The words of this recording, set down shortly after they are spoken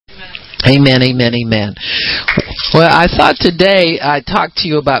Amen, amen, amen. Well, I thought today I'd talk to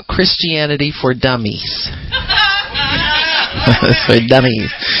you about Christianity for dummies. For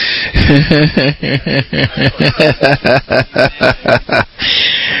dummies.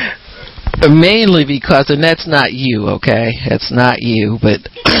 Mainly because, and that's not you, okay? That's not you, but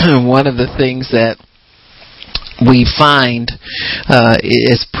one of the things that we find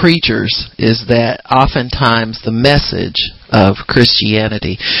as preachers is that oftentimes the message of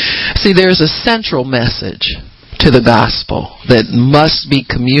Christianity, see, there's a central message to the gospel that must be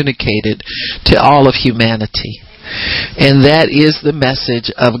communicated to all of humanity, and that is the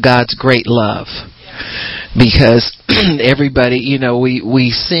message of God's great love. Because everybody,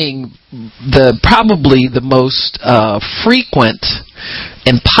 we sing probably the most frequent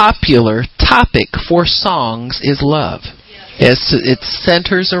and popular topic for songs is love. It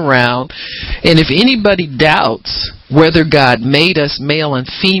centers around, and if anybody doubts whether God made us male and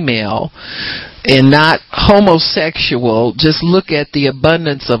female and not homosexual, just look at the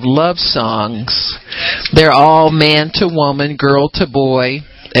abundance of love songs. They're all man to woman, girl to boy,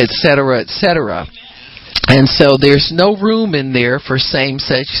 etc., etc. And so there's no room in there for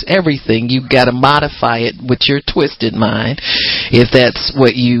same-sex everything. You've got to modify it with your twisted mind, if that's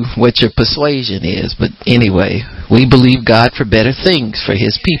what your persuasion is. But anyway, we believe God for better things for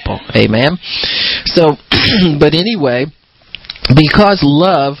His people. Amen. So, but anyway, because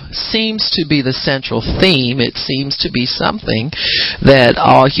love seems to be the central theme, it seems to be something that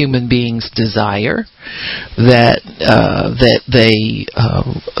all human beings desire, that they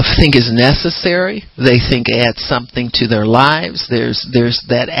think is necessary, they think adds something to their lives. There's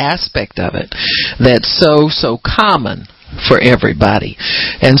that aspect of it that's so common for everybody.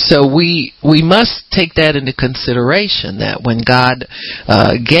 And so we must take that into consideration, that when God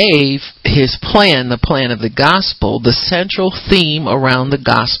gave His plan, the plan of the gospel, the central theme around the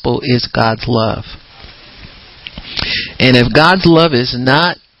gospel is God's love. And if God's love is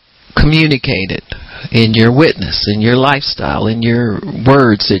not communicated in your witness, in your lifestyle, in your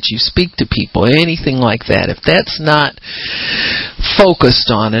words that you speak to people, anything like that, if that's not focused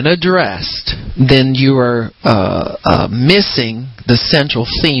on and addressed, then you are missing the central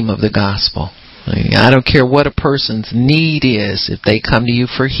theme of the gospel. I don't care what a person's need is. If they come to you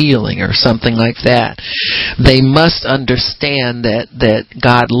for healing or something like that, they must understand that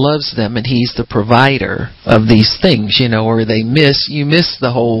God loves them and He's the provider of these things, or you miss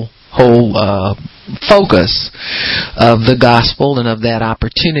the whole focus of the gospel and of that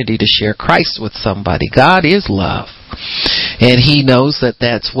opportunity to share Christ with somebody. God is love, and He knows that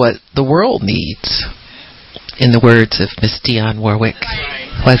that's what the world needs. In the words of Miss Dionne Warwick,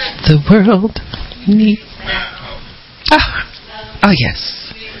 what the world needs. Oh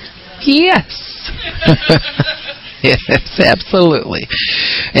yes. Yes. Yes, absolutely.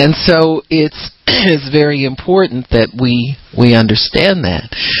 And so it's very important that we understand that.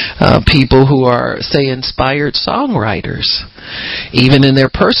 People who are, say, inspired songwriters, even in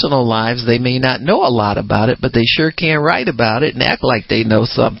their personal lives, they may not know a lot about it, but they sure can write about it and act like they know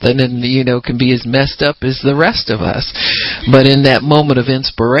something, and can be as messed up as the rest of us. But in that moment of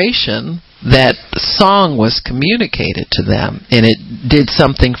inspiration, that song was communicated to them, and it did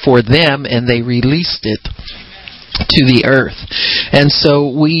something for them, and they released it to the earth. And so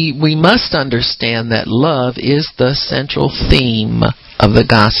we must understand that love is the central theme of the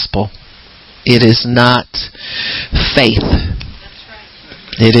gospel. It is not faith.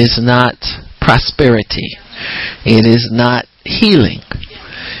 It is not prosperity. It is not healing.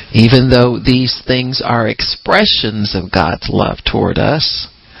 Even though these things are expressions of God's love toward us,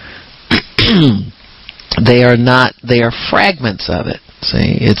 they are fragments of it.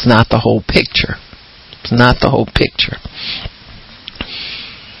 See, it's not the whole picture. It's not the whole picture.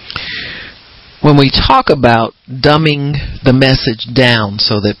 When we talk about dumbing the message down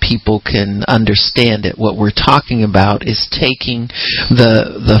so that people can understand it, what we're talking about is taking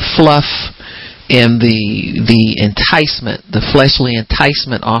the fluff and the enticement, the fleshly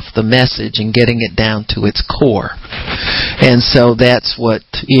enticement off the message and getting it down to its core. And so that's what,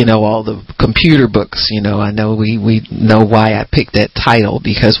 all the computer books, I know we know why I picked that title,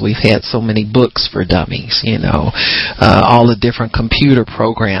 because we've had so many books for dummies, all the different computer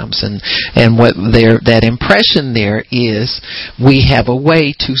programs, and what that impression there is, we have a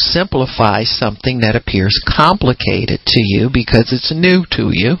way to simplify something that appears complicated to you because it's new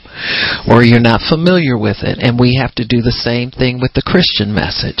to you, or you're not familiar with it. And we have to do the same thing with the Christian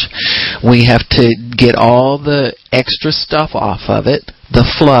message. We have to get all the extra stuff off of it, the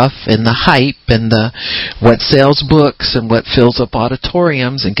fluff and the hype and the what sells books and what fills up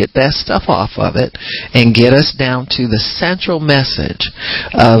auditoriums, and get that stuff off of it and get us down to the central message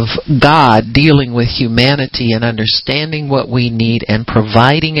of God dealing with humanity and understanding what we need and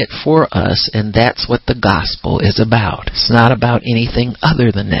providing it for us. And that's what the gospel is about. It's not about anything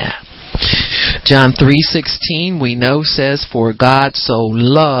other than that. John 3:16 we know says, "For God so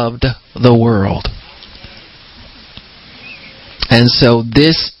loved the world." And so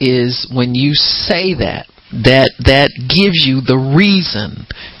this is, when you say that gives you the reason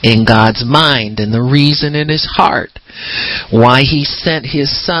in God's mind and the reason in His heart why He sent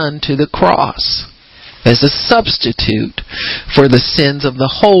His Son to the cross as a substitute for the sins of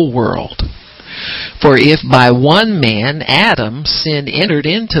the whole world. For if by one man, Adam, sin entered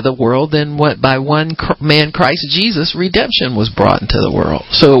into the world, then what by one man, Christ Jesus, redemption was brought into the world.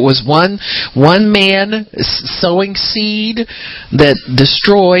 So it was one man sowing seed that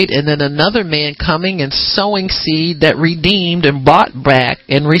destroyed, and then another man coming and sowing seed that redeemed and bought back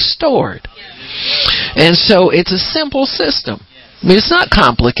and restored. And so it's a simple system. I mean, it's not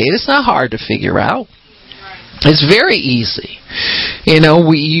complicated. It's not hard to figure out. It's very easy.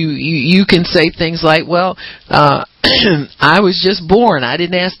 You can say things like, well, I was just born. I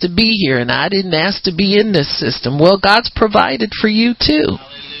didn't ask to be here, and I didn't ask to be in this system. Well, God's provided for you too.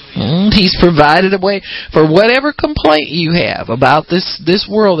 He's provided a way for whatever complaint you have about this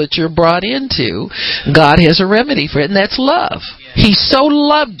world that you're brought into. God has a remedy for it, and that's love. He so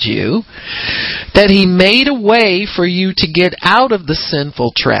loved you that He made a way for you to get out of the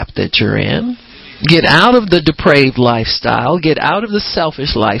sinful trap that you're in. Get out of the depraved lifestyle, get out of the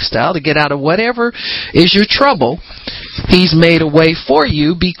selfish lifestyle, to get out of whatever is your trouble. He's made a way for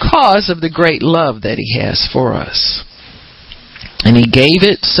you because of the great love that He has for us. And He gave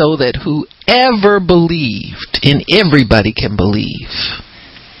it so that whoever believed, and everybody can believe.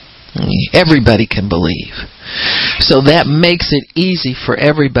 Everybody can believe. So that makes it easy for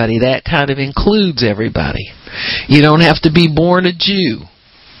everybody. That kind of includes everybody. You don't have to be born a Jew.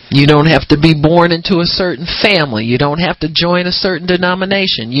 You don't have to be born into a certain family. You don't have to join a certain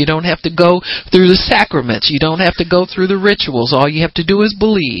denomination. You don't have to go through the sacraments. You don't have to go through the rituals. All you have to do is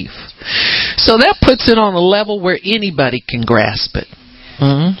believe. So that puts it on a level where anybody can grasp it.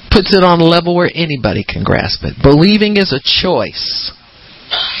 Puts it on a level where anybody can grasp it. Believing is a choice.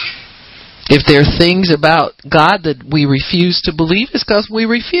 If there are things about God that we refuse to believe, it's because we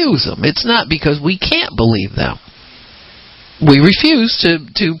refuse them. It's not because we can't believe them. We refuse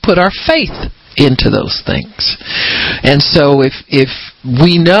to put our faith into those things. And so if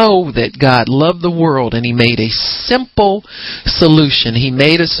we know that God loved the world and He made a simple solution, He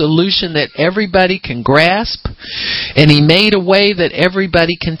made a solution that everybody can grasp, and He made a way that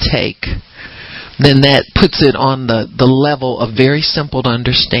everybody can take, then that puts it on the level of very simple to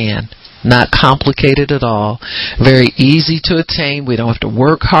understand. Not complicated at all. Very easy to attain. We don't have to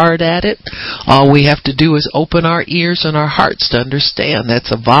work hard at it. All we have to do is open our ears and our hearts to understand.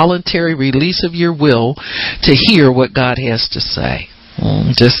 That's a voluntary release of your will to hear what God has to say.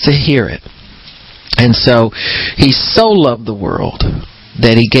 Just to hear it. And so He so loved the world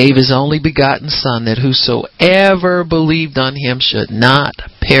that He gave His only begotten Son, that whosoever believed on Him should not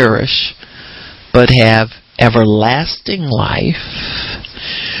perish, but have everlasting life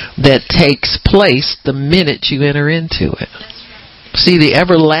that takes place the minute you enter into it. See, the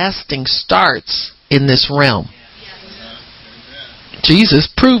everlasting starts in this realm.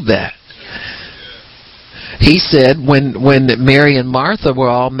 Jesus proved that. He said when Mary and Martha were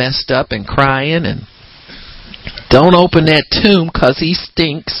all messed up and crying, and don't open that tomb because he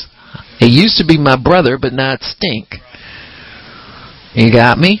stinks. It used to be my brother, but now it stink. You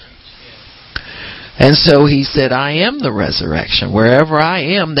got me? And so He said, I am the resurrection. Wherever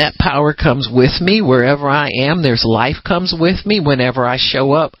I am, that power comes with me. Wherever I am, there's life comes with me. Whenever I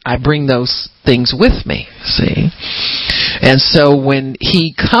show up, I bring those things with me. See? And so when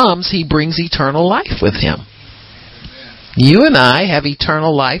He comes, He brings eternal life with Him. You and I have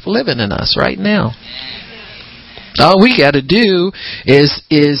eternal life living in us right now. All we got to do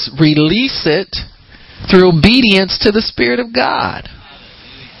is release it through obedience to the Spirit of God.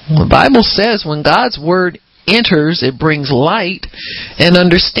 The Bible says when God's Word enters, it brings light and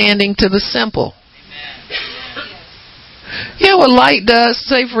understanding to the simple. You know what light does?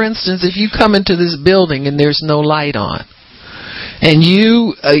 Say, for instance, if you come into this building and there's no light on, and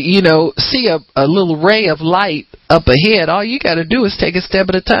you see a little ray of light up ahead, all you got to do is take a step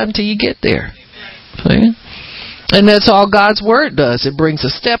at a time till you get there. See? And that's all God's Word does. It brings a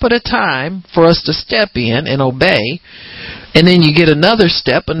step at a time for us to step in and obey. And then you get another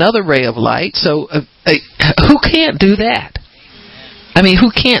step, another ray of light. So who can't do that? I mean,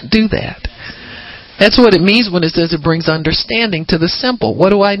 who can't do that? That's what it means when it says it brings understanding to the simple.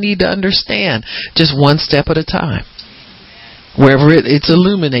 What do I need to understand? Just one step at a time. Wherever it's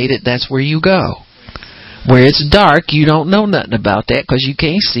illuminated, that's where you go. Where it's dark, you don't know nothing about that because you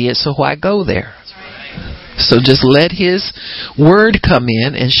can't see it, so why go there? So just let His Word come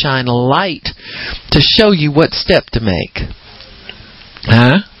in and shine a light to show you what step to make.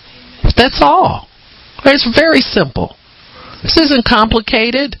 That's all. It's very simple. This isn't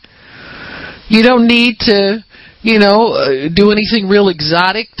complicated. You don't need to, do anything real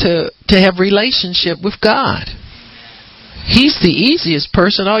exotic to have relationship with God. He's the easiest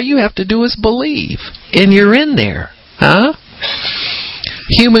person. All you have to do is believe. And you're in there.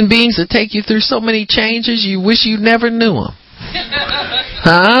 Human beings that take you through so many changes, you wish you never knew them.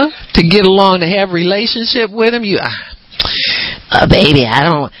 To get along, to have relationship with them, baby, I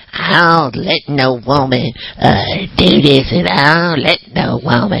don't let no woman do this, and I don't let no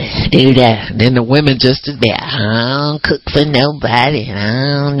woman do that. And then the women just as bad. I don't cook for nobody, and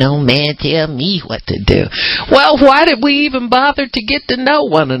I don't know man tell me what to do. Well, why did we even bother to get to know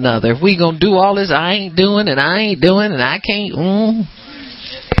one another? If we gonna do all this I ain't doing, and I ain't doing, and I can't.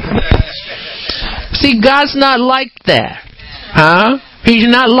 See, God's not like that. He's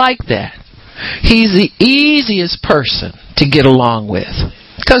not like that. He's the easiest person to get along with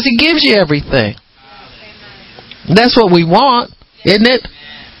because He gives you everything. That's what we want, isn't it?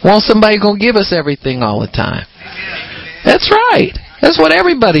 Want somebody gonna give us everything all the time. That's right. That's what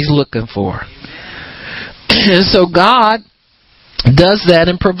everybody's looking for. And so God does that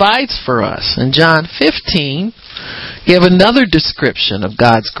and provides for us. In John 15, you have another description of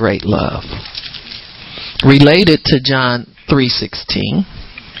God's great love related to John 3:16.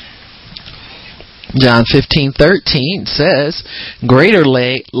 John 15:13 says, "Greater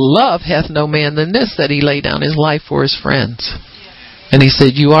love hath no man than this, that he lay down his life for his friends." And He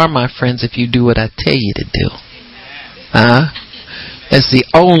said, "You are my friends if you do what I tell you to do." That's the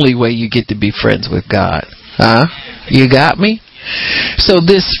only way you get to be friends with God. You got me? So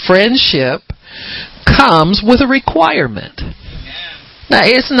this friendship comes with a requirement. Now,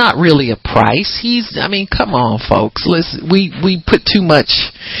 it's not really a price. Come on, folks. Listen, we put too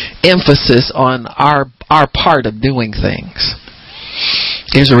much emphasis on our part of doing things.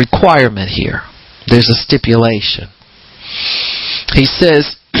 There's a requirement here. There's a stipulation. He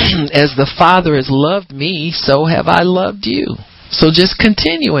says, "As the Father has loved me, so have I loved you." So just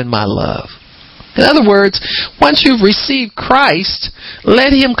continue in my love. In other words, once you've received Christ,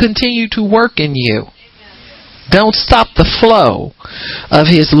 let Him continue to work in you. Don't stop the flow of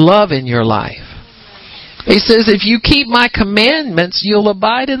His love in your life. He says, "If you keep my commandments, you'll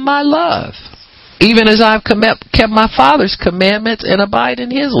abide in my love, even as I've kept my Father's commandments and abide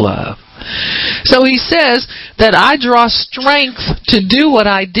in His love." So He says that I draw strength to do what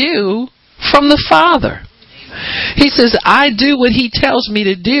I do from the Father. He says, I do what He tells me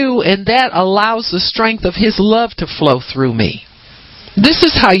to do, and that allows the strength of His love to flow through me. This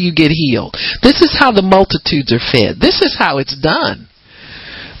is how you get healed. This is how the multitudes are fed. This is how it's done.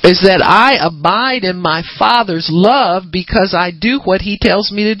 Is that I abide in my Father's love because I do what He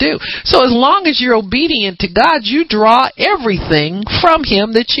tells me to do. So as long as you're obedient to God, you draw everything from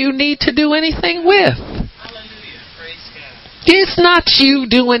Him that you need to do anything with. It's not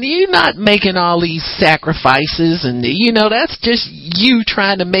you're not making all these sacrifices and, that's just you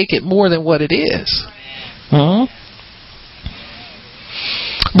trying to make it more than what it is.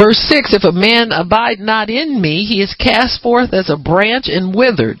 Verse 6, "If a man abide not in me, he is cast forth as a branch and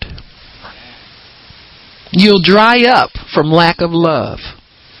withered. You'll dry up from lack of love."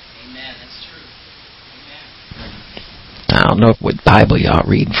 Amen. That's true. Amen. I don't know what Bible y'all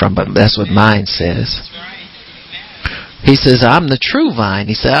reading from, but that's what mine says. That's right. He says, "I'm the true vine."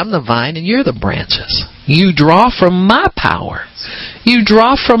 He said, "I'm the vine and you're the branches. You draw from my power. You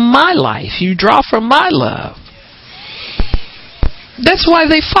draw from my life. You draw from my love." That's why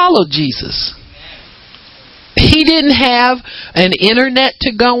they followed Jesus. He didn't have an internet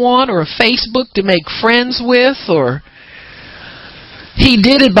to go on or a Facebook to make friends with, or He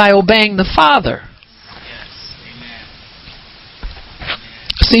did it by obeying the Father.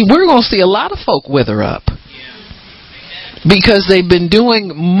 See, we're going to see a lot of folk wither up because they've been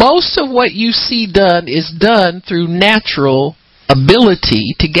doing most of what you see done is done through natural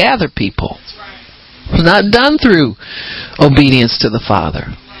ability to gather people. It's not done through obedience to the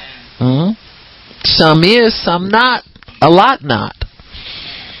Father. Some is, some not. A lot not.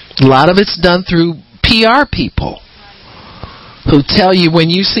 A lot of it's done through PR people who tell you when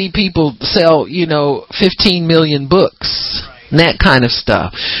you see people sell, 15 million books, and that kind of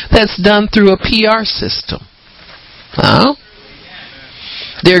stuff. That's done through a PR system.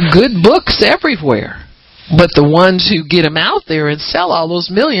 There are good books everywhere. But the ones who get them out there and sell all those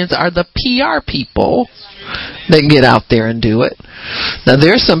millions are the PR people that get out there and do it. Now,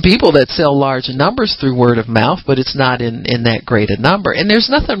 there's some people that sell large numbers through word of mouth, but it's not in that great a number. And there's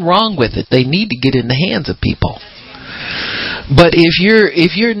nothing wrong with it. They need to get in the hands of people. But if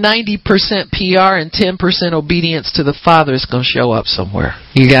you're 90% PR and 10% obedience to the Father, it's going to show up somewhere.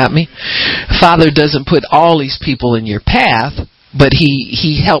 You got me? Father doesn't put all these people in your path, but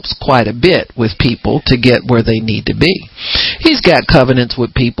he helps quite a bit with people to get where they need to be. He's got covenants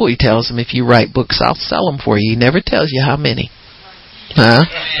with people. He tells them, if you write books, I'll sell them for you. He never tells you how many. Huh?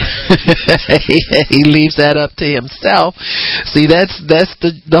 He leaves that up to himself. See, that's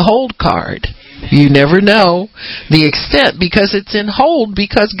the hold card. You never know the extent, because it's in hold,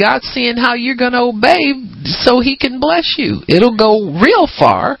 because God's seeing how you're going to obey so He can bless you. It'll go real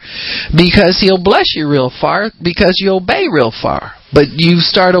far because He'll bless you real far because you obey real far. But you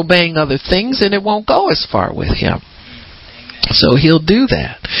start obeying other things and it won't go as far with Him. So He'll do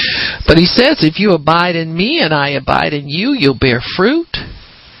that. But He says, if you abide in me and I abide in you, you'll bear fruit.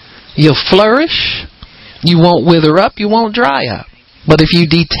 You'll flourish. You won't wither up. You won't dry up. But if you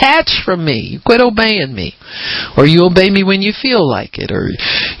detach from me, you quit obeying me, or you obey me when you feel like it, or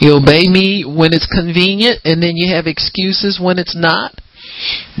you obey me when it's convenient and then you have excuses when it's not,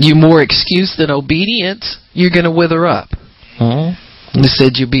 you more excuse than obedience, you're going to wither up. He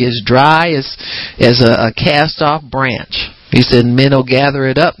said you'll be as dry as a cast-off branch. He said men will gather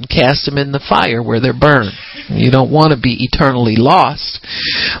it up and cast them in the fire where they're burned. You don't want to be eternally lost.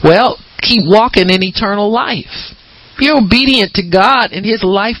 Well, keep walking in eternal life. You're obedient to God and His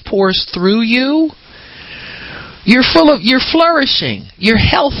life pours through you. You're flourishing. You're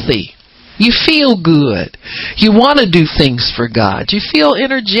healthy. You feel good. You want to do things for God. You feel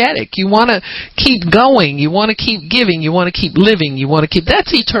energetic. You want to keep going. You want to keep giving. You want to keep living.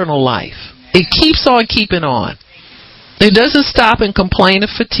 That's eternal life. It keeps on keeping on. It doesn't stop and complain of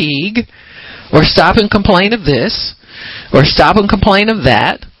fatigue, or stop and complain of this, or stop and complain of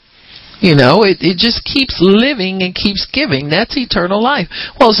that. You know, it just keeps living and keeps giving. That's eternal life.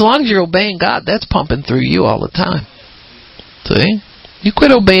 Well, as long as you're obeying God, that's pumping through you all the time. See? You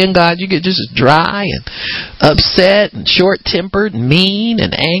quit obeying God, you get just dry and upset and short-tempered and mean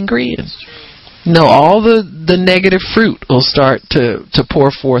and angry. And all the negative fruit will start to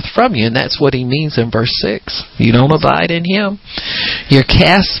pour forth from you. And that's what He means in verse 6. You don't abide in Him, you're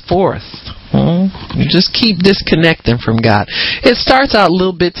cast forth. You just keep disconnecting from God. It starts out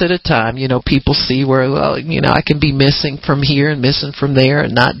little bits at a time. People see where, I can be missing from here and missing from there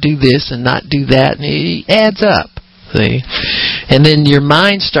and not do this and not do that. And it adds up. See? And then your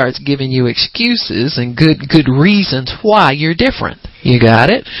mind starts giving you excuses and good reasons why you're different. You got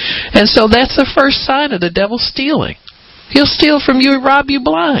it? And so that's the first sign of the devil stealing. He'll steal from you and rob you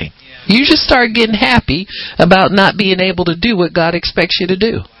blind. You just start getting happy about not being able to do what God expects you to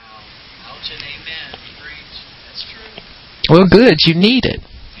do. Well, good. You need it.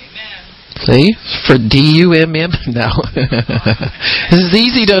 Amen. See? For D-U-M-M? No. This is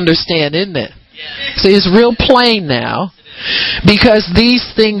easy to understand, isn't it? Yes. See, it's real plain now. Because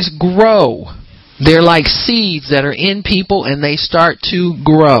these things grow. They're like seeds that are in people and they start to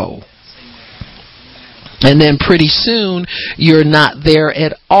grow. And then pretty soon, you're not there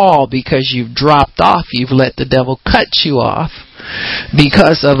at all because you've dropped off. You've let the devil cut you off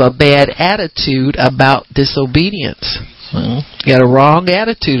because of a bad attitude about disobedience. You got a wrong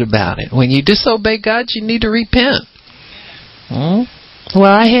attitude about it. When you disobey God, you need to repent.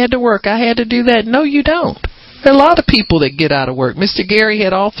 Well, I had to work. I had to do that. No, you don't. There are a lot of people that get out of work. Mr. Gary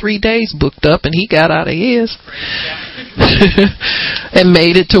had all 3 days booked up, and he got out of his and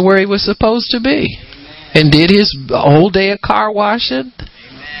made it to where he was supposed to be, and did his whole day of car washing.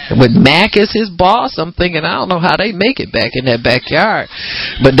 With Mac as his boss, I'm thinking, I don't know how they make it back in that backyard.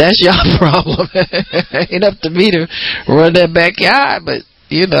 But that's your problem. Ain't up to me to run that backyard, but,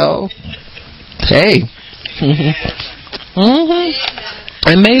 hey.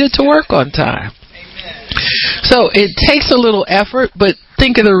 I made it to work on time. So it takes a little effort, but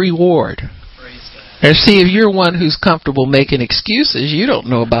think of the reward. And see, if you're one who's comfortable making excuses, you don't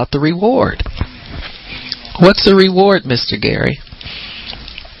know about the reward. What's the reward, Mr. Gary?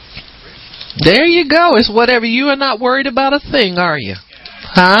 There you go. It's whatever. You are not worried about a thing, are you?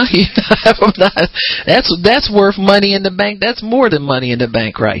 Huh? That's worth money in the bank. That's more than money in the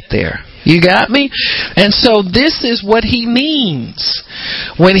bank right there. You got me? And so this is what He means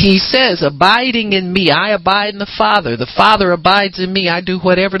when He says, abiding in me, I abide in the Father. The Father abides in me. I do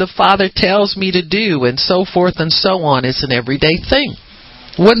whatever the Father tells me to do, and so forth and so on. It's an everyday thing.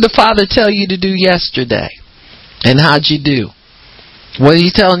 What did the Father tell you to do yesterday? And how'd you do? What are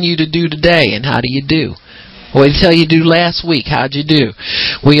you telling you to do today, and how do you do? What did he tell you to do last week? How'd you do?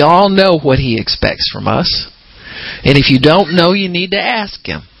 We all know what he expects from us. And if you don't know, you need to ask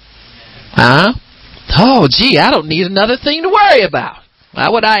him. Huh? Oh, gee, I don't need another thing to worry about. Why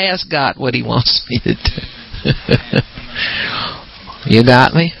would I ask God what he wants me to do? You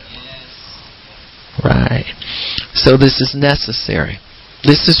got me? Right. So this is necessary.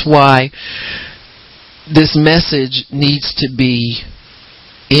 This is why this message needs to be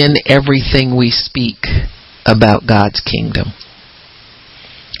in everything we speak about God's kingdom.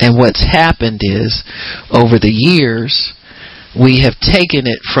 And what's happened is, over the years, we have taken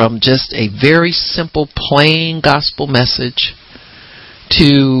it from just a very simple, plain gospel message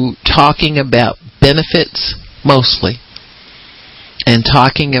to talking about benefits mostly, and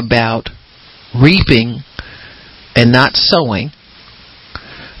talking about reaping and not sowing,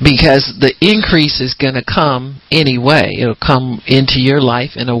 because the increase is going to come anyway. It'll come into your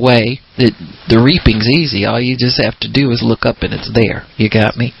life in a way that the reaping's easy. All you just have to do is look up and it's there. You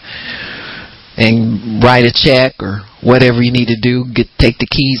got me? And write a check or whatever you need to do. Take the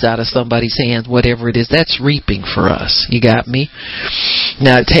keys out of somebody's hands, whatever it is. That's reaping for us. You got me?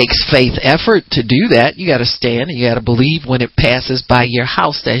 Now, it takes faith effort to do that. You got to stand and you got to believe when it passes by your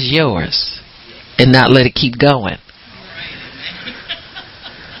house that's yours, and not let it keep going.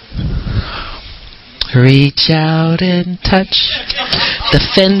 Reach out and touch the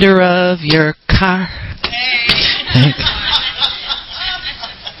fender of your car.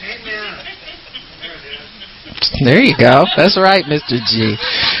 There you go. That's right, Mr. G.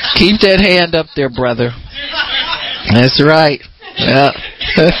 Keep that hand up there, brother. That's right. Yeah.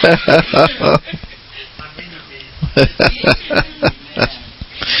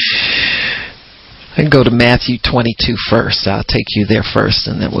 I can go to Matthew 22 first. I'll take you there first,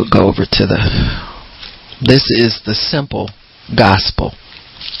 and then we'll go over to the... This is the simple gospel.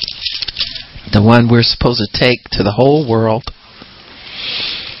 The one we're supposed to take to the whole world.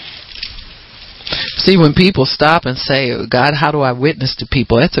 See, when people stop and say, God, how do I witness to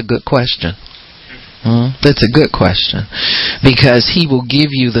people? That's a good question. That's a good question. Because he will give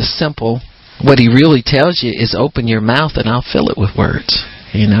you the simple... What he really tells you is open your mouth and I'll fill it with words.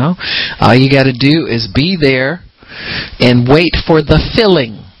 You know? All you got to do is be there and wait for the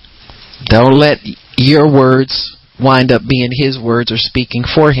filling. Don't let your words wind up being his words or speaking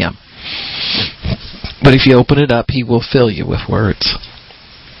for him. But if you open it up, he will fill you with words.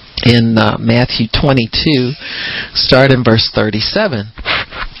 In Matthew 22, start in verse 37.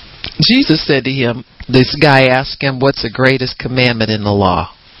 Jesus said to him, this guy asked him, what's the greatest commandment in the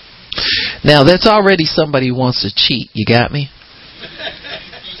law? Now, that's already somebody who wants to cheat. You got me?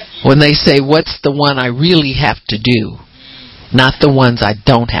 When they say, what's the one I really have to do? Not the ones I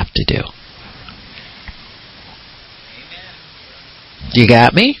don't have to do. You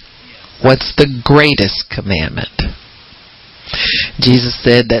got me? What's the greatest commandment? Jesus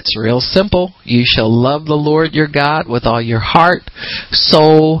said, that's real simple. You shall love the Lord your God with all your heart,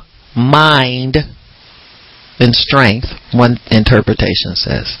 soul, mind, and strength. One interpretation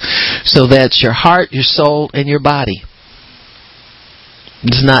says. So that's your heart, your soul, and your body.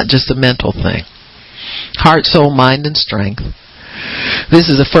 It's not just a mental thing. Heart, soul, mind, and strength. This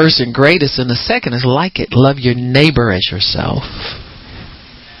is the first and greatest, and the second is like it. Love your neighbor as yourself.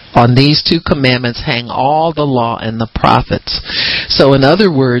 On these two commandments hang all the law and the prophets. So in other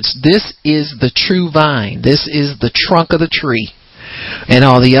words, this is the true vine. This is the trunk of the tree. And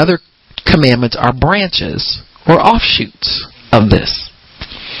all the other commandments are branches or offshoots of this.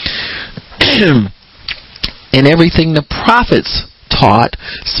 And everything the prophets taught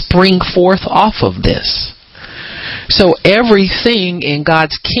spring forth off of this. So everything in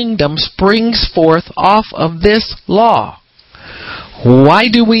God's kingdom springs forth off of this law. Why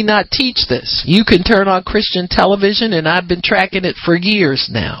do we not teach this? You can turn on Christian television, and I've been tracking it for years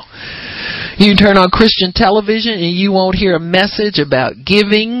now. You can turn on Christian television and you won't hear a message about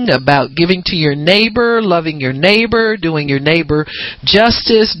giving to your neighbor, loving your neighbor, doing your neighbor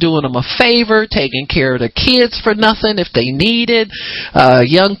justice, doing them a favor, taking care of the kids for nothing if they need it. A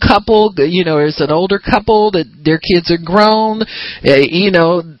young couple, there's an older couple that their kids are grown,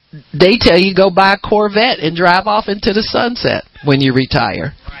 they tell you go buy a Corvette and drive off into the sunset when you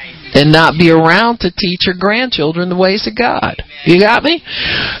retire. And not be around to teach your grandchildren the ways of God. You got me?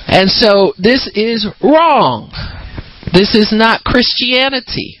 And so this is wrong. This is not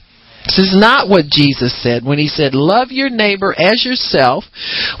Christianity. This is not what Jesus said when he said, love your neighbor as yourself.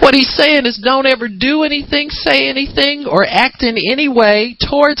 What he's saying is don't ever do anything, say anything, or act in any way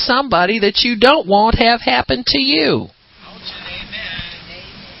towards somebody that you don't want have happen to you.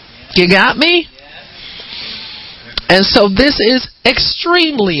 You got me? And so this is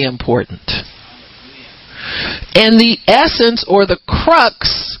extremely important. And the essence or the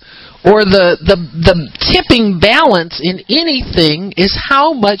crux or the tipping balance in anything is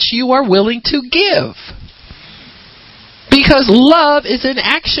how much you are willing to give. Because love is an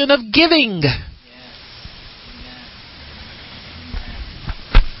action of giving.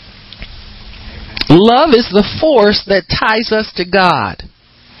 Love is the force that ties us to God.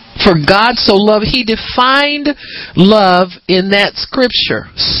 For God so loved, He defined love in that scripture.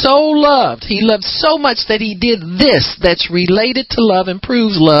 So loved. He loved so much that He did this that's related to love and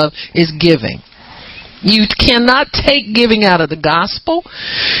proves love is giving. You cannot take giving out of the gospel.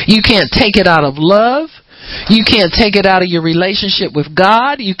 You can't take it out of love. You can't take it out of your relationship with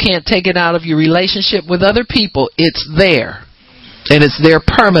God. You can't take it out of your relationship with other people. It's there. And it's there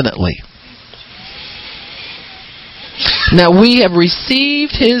permanently. Now we have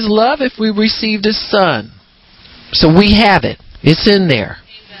received His love if we received His Son. So we have it. It's in there.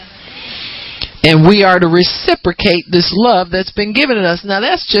 And we are to reciprocate this love that's been given to us. Now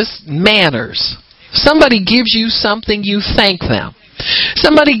that's just manners. Somebody gives you something, you thank them.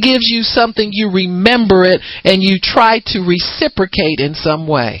 Somebody gives you something, you remember it, and you try to reciprocate in some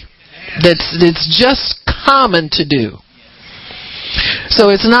way. It's just common to do. So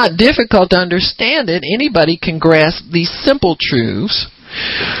it's not difficult to understand it. Anybody can grasp these simple truths.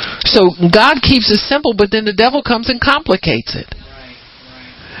 So God keeps it simple, but then the devil comes and complicates it.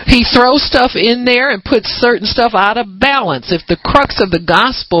 He throws stuff in there and puts certain stuff out of balance. If the crux of the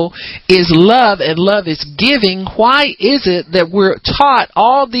gospel is love and love is giving, why is it that we're taught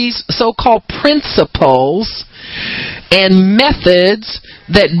all these so-called principles and methods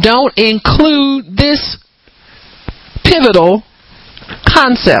that don't include this pivotal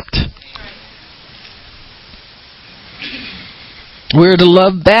concept? We're to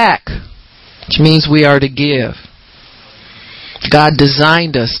love back, which means we are to give. God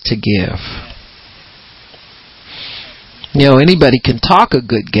designed us to give. You know, anybody can talk a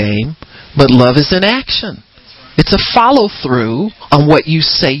good game, but love is an action. It's a follow-through on what you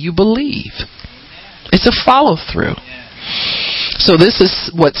say you believe. It's a follow-through. So this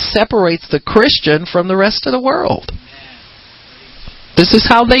is what separates the Christian from the rest of the world. This is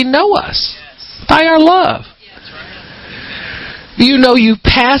how they know us, by our love. You know you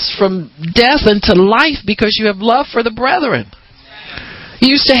pass from death into life because you have love for the brethren.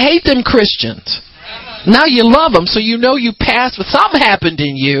 You used to hate them Christians. Now you love them, so you know you passed, but something happened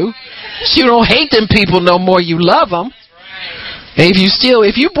in you. So you don't hate them people no more, you love them. And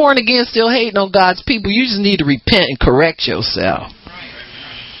if you're born again still hating on God's people, you just need to repent and correct yourself.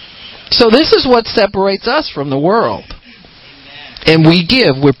 So this is what separates us from the world. And we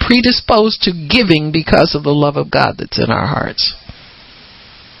give. We're predisposed to giving because of the love of God that's in our hearts.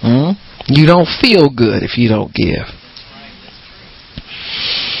 You don't feel good if you don't give.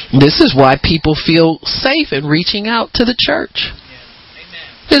 This is why people feel safe in reaching out to the church.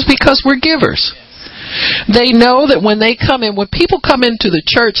 It's because we're givers. They know that when they come in, when people come into the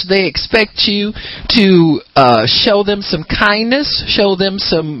church, they expect you to show them some kindness, show them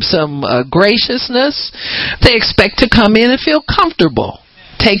some graciousness. They expect to come in and feel comfortable,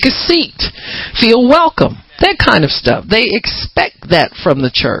 take a seat, feel welcome, that kind of stuff. They expect that from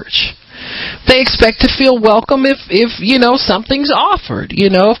the church. They expect to feel welcome if something's offered,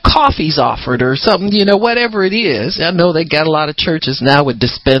 if coffee's offered or something, whatever it is. I know they got a lot of churches now with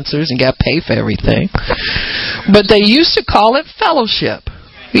dispensers and got to pay for everything. But they used to call it fellowship.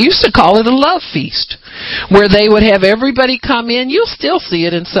 They used to call it a love feast, where they would have everybody come in. You'll still see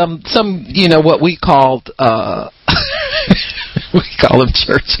it in some what we called we call them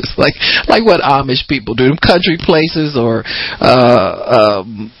churches, like what Amish people do, country places or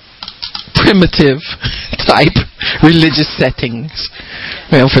primitive type religious settings.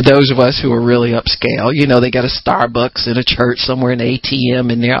 For those of us who are really upscale, they got a Starbucks in a church somewhere, an ATM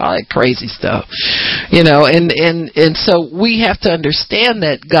in there, all that crazy stuff. And so we have to understand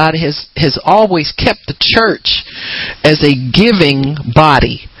that God has always kept the church as a giving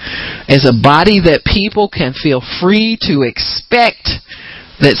body, as a body that people can feel free to expect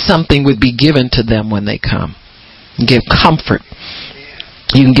that something would be given to them when they come. Give comfort.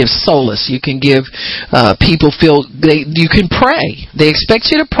 You can give solace. You can give people you can pray. They expect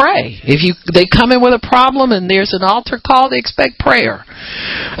you to pray. If they come in with a problem and there's an altar call, they expect prayer.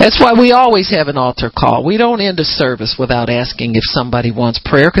 That's why we always have an altar call. We don't end a service without asking if somebody wants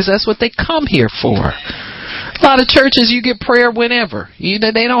prayer, because that's what they come here for. A lot of churches, you get prayer whenever.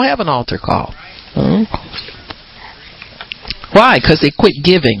 They don't have an altar call. Why? Because they quit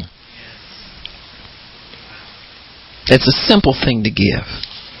giving. It's a simple thing to give.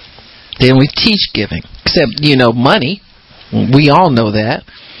 Then we teach giving. except, money. We all know that.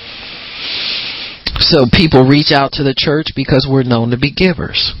 So people reach out to the church because we're known to be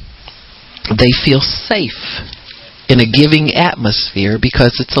givers. They feel safe in a giving atmosphere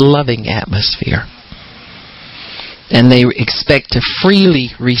because it's a loving atmosphere. And they expect to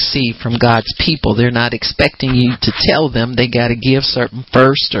freely receive from God's people. They're not expecting you to tell them they got to give something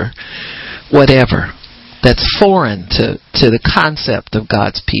first or whatever. That's foreign to the concept of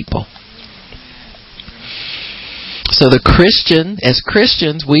God's people. So as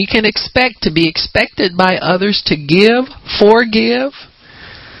Christians, we can expect to be expected by others to give, forgive,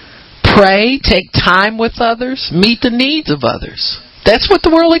 pray, take time with others, meet the needs of others. That's what the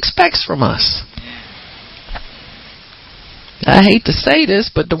world expects from us. I hate to say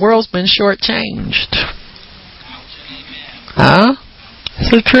this, but the world's been shortchanged. Huh?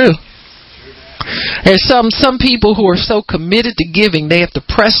 So true. There's some people who are so committed to giving, they have to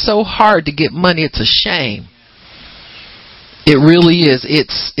press so hard to get money. It's a shame. It really is.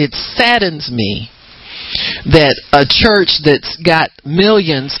 It saddens me that a church that's got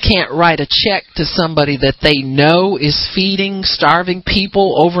millions can't write a check to somebody that they know is feeding starving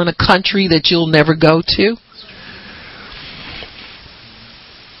people over in a country that you'll never go to.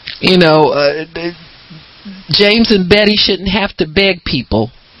 James and Betty shouldn't have to beg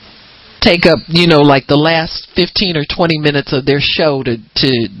people. Take up, like the last 15 or 20 minutes of their show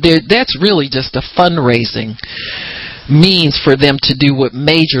that's really just a fundraising means for them to do what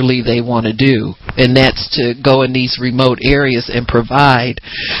majorly they want to do, and that's to go in these remote areas and provide.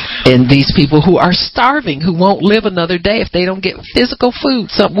 And these people who are starving, who won't live another day if they don't get physical food,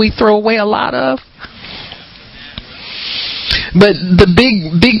 something we throw away a lot of. But the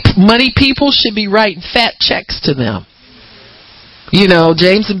big money people should be writing fat checks to them.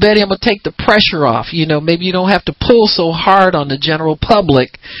 James and Betty, I'm going to take the pressure off. Maybe you don't have to pull so hard on the general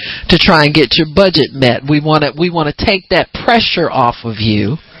public to try and get your budget met. We want to take that pressure off of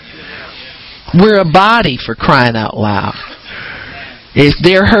you. We're a body, for crying out loud. If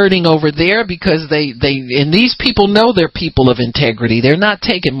they're hurting over there because and these people know they're people of integrity. They're not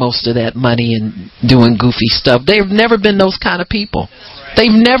taking most of that money and doing goofy stuff. They've never been those kind of people.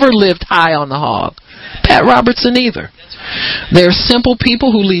 They've never lived high on the hog. Pat Robertson either. They're simple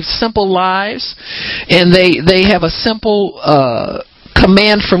people who lead simple lives, and they have a simple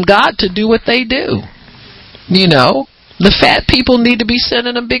command from God to do what they do. The fat people need to be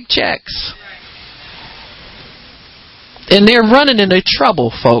sending them big checks. And they're running into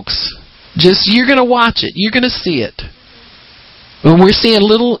trouble, folks. You're going to watch it. You're going to see it. And we're seeing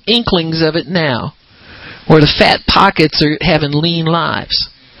little inklings of it now, where the fat pockets are having lean lives.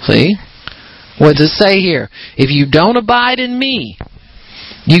 See? What does it say here? If you don't abide in me,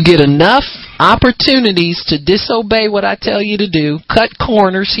 you get enough opportunities to disobey what I tell you to do. Cut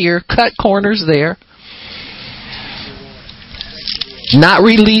corners here, cut corners there. Not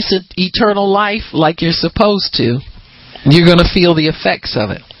release eternal life like you're supposed to. You're going to feel the effects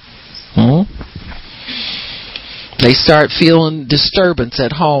of it. They start feeling disturbance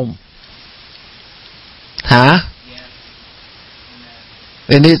at home. Huh?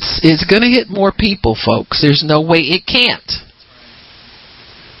 And it's going to hit more people, folks. There's no way it can't.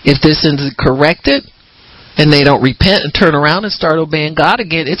 If this isn't corrected and they don't repent and turn around and start obeying God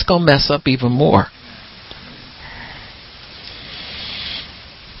again, it's going to mess up even more.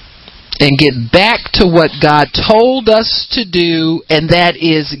 And get back to what God told us to do, and that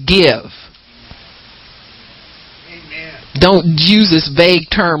is give. Amen. Don't use this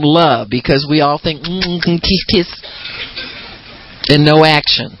vague term love, because we all think kiss. And no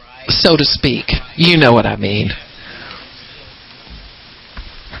action, so to speak. You know what I mean.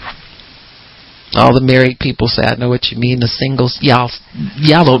 All the married people say, I know what you mean. The singles,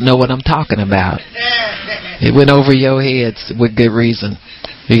 y'all don't know what I'm talking about. It went over your heads with good reason.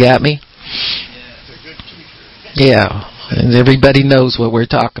 You got me? Yeah. And everybody knows what we're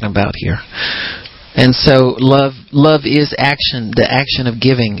talking about here. And so love is action. The action of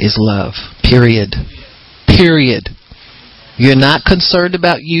giving is love. Period. You're not concerned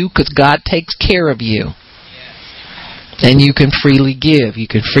about you because God takes care of you. And you can freely give. You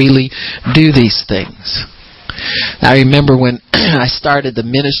can freely do these things. I remember when I started the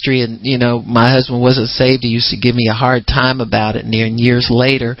ministry and, my husband wasn't saved. He used to give me a hard time about it. And years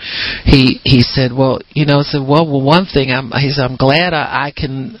later, he said, one thing, I'm glad I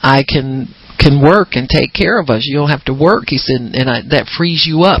can work and take care of us. You don't have to work. He said, and that frees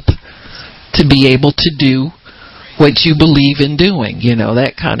you up to be able to do what you believe in doing,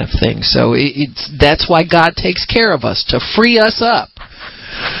 that kind of thing. So that's why God takes care of us, to free us up,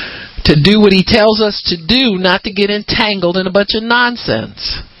 to do what He tells us to do, not to get entangled in a bunch of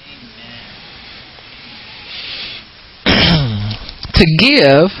nonsense. To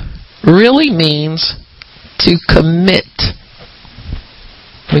give really means to commit.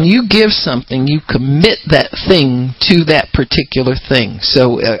 When you give something, you commit that thing to that particular thing.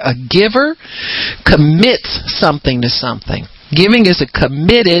 So a giver commits something to something. Giving is a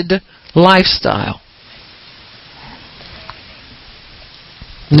committed lifestyle.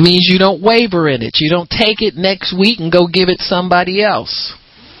 It means you don't waver in it. You don't take it next week and go give it somebody else.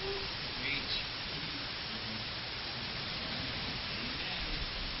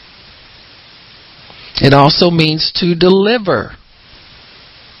 It also means to deliver.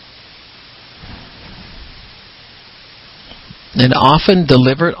 And often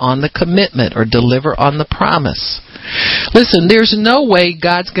deliver on the commitment or deliver on the promise. Listen, there's no way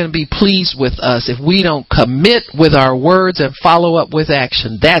God's going to be pleased with us if we don't commit with our words and follow up with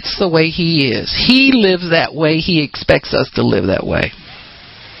action. That's the way He is. He lives that way. He expects us to live that way.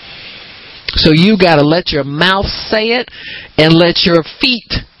 So you got to let your mouth say it and let your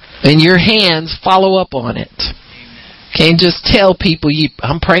feet and your hands follow up on it. Can't just tell people,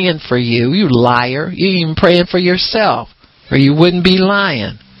 I'm praying for you. You liar. You're even praying for yourself. Or you wouldn't be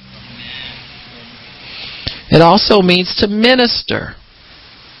lying. It also means to minister.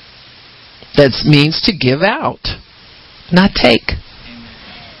 That means to give out, not take.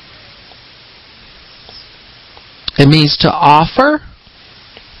 It means to offer,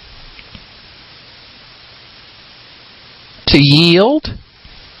 to yield,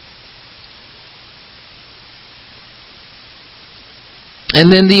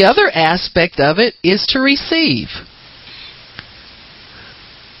 and then the other aspect of it is to receive.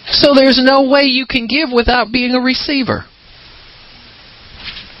 So there's no way you can give without being a receiver.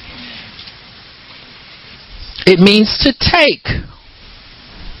 It means to take.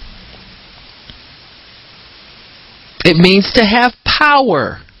 It means to have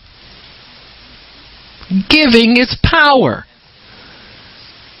power. Giving is power.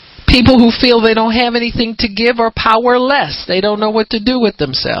 People who feel they don't have anything to give are powerless. They don't know what to do with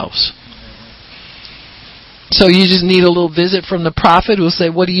themselves. So you just need a little visit from the prophet who will say,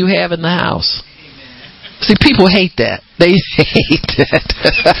 what do you have in the house? See, people hate that. They hate that.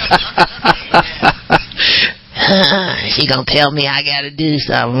 She gonna tell me I gotta do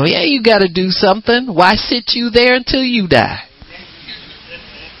something. Yeah, you gotta do something. Why sit you there until you die?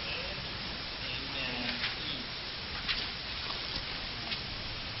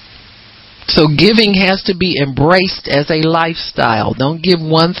 So giving has to be embraced as a lifestyle. Don't give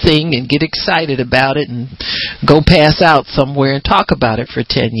one thing and get excited about it and go pass out somewhere and talk about it for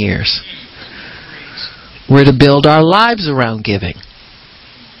 10 years. We're to build our lives around giving.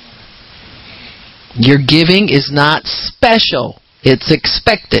 Your giving is not special. It's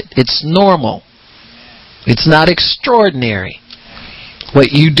expected. It's normal. It's not extraordinary.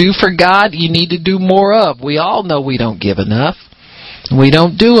 What you do for God, you need to do more of. We all know we don't give enough. We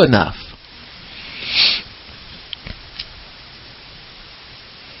don't do enough.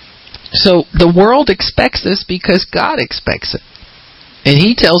 So the world expects this because God expects it. And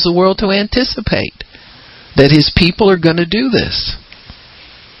He tells the world to anticipate that His people are going to do this.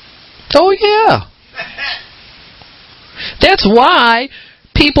 Oh yeah. That's why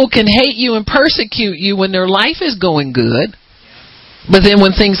people can hate you and persecute you when their life is going good. But then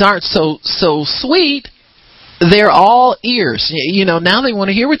when things aren't so sweet, they're all ears. You know, now they want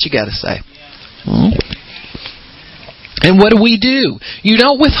to hear what you got to say. And what do? You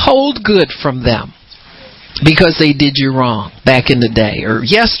don't withhold good from them because they did you wrong back in the day or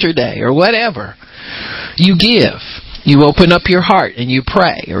yesterday or whatever. You give. You open up your heart and you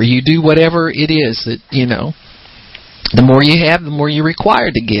pray, or you do whatever it is that, you know. The more you have, the more you're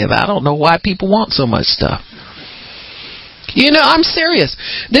required to give. I don't know why people want so much stuff. You know, I'm serious.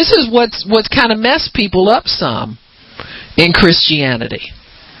 This is what's kind of messed people up some in Christianity.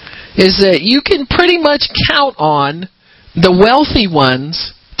 Is that you can pretty much count on the wealthy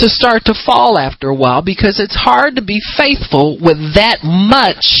ones to start to fall after a while, because it's hard to be faithful with that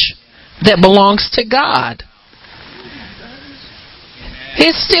much that belongs to God.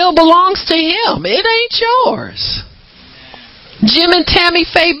 It still belongs to Him. It ain't yours. Jim and Tammy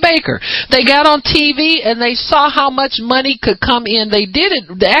Faye Baker, they got on TV and they saw how much money could come in. They did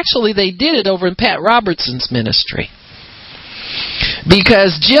it over in Pat Robertson's ministry.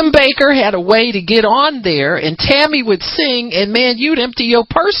 Because Jim Baker had a way to get on there, and Tammy would sing, and man, you'd empty your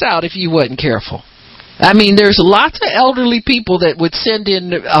purse out if you wasn't careful. I mean, there's lots of elderly people that would send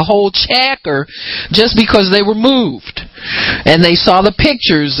in a whole check, or just because they were moved. And they saw the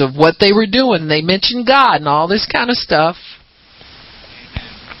pictures of what they were doing. They mentioned God and all this kind of stuff.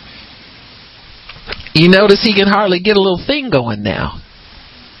 You notice he can hardly get a little thing going now.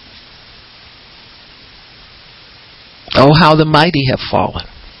 Oh, how the mighty have fallen.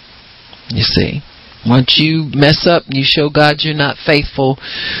 You see, once you mess up and you show God you're not faithful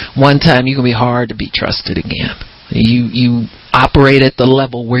one time, you're going to be hard to be trusted again. You operate at the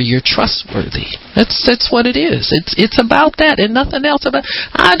level where you're trustworthy. That's what it is. It's about that and nothing else.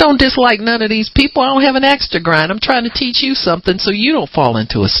 I don't dislike none of these people. I don't have an axe to grind. I'm trying to teach you something so you don't fall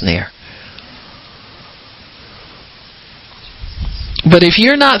into a snare. But if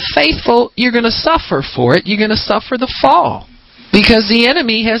you're not faithful, you're going to suffer for it. You're going to suffer the fall. Because the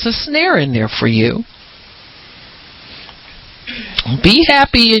enemy has a snare in there for you. Be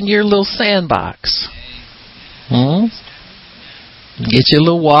happy in your little sandbox. Get your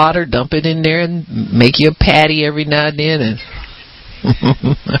little water, dump it in there, and make you a patty every now and then. And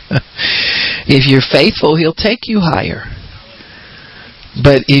if you're faithful, he'll take you higher.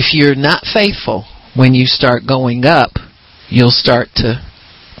 But if you're not faithful, when you start going up, you'll start to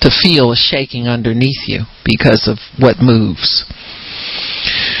feel a shaking underneath you because of what moves.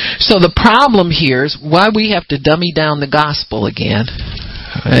 So the problem here is why we have to dummy down the gospel again.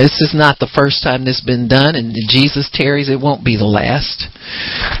 This is not the first time this has been done, and Jesus tarries, it won't be the last.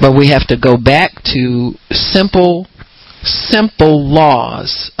 But we have to go back to simple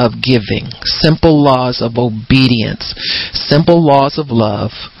laws of giving, simple laws of obedience, simple laws of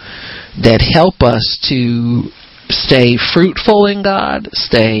love that help us to stay fruitful in God,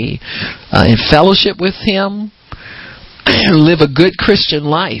 stay in fellowship with Him, live a good Christian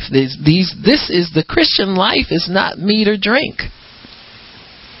life. This is the Christian life is not meat or drink.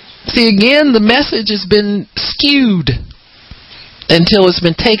 See, again, the message has been skewed until it's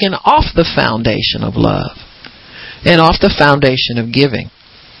been taken off the foundation of love and off the foundation of giving.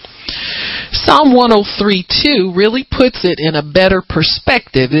 Psalm 103:2 really puts it in a better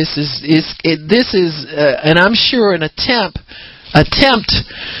perspective. This is and I'm sure an attempt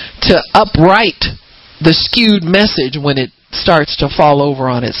to upright the skewed message when it starts to fall over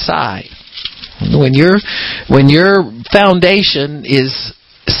on its side. When your foundation is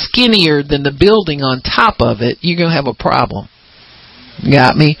skinnier than the building on top of it, you're going to have a problem.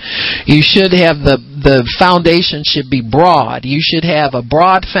 Got me? You should have the foundation should be broad. You should have a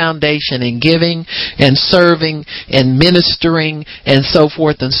broad foundation in giving and serving and ministering and so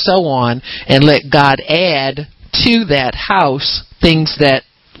forth and so on, and let God add to that house things that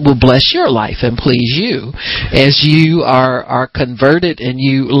will bless your life and please you as you are converted and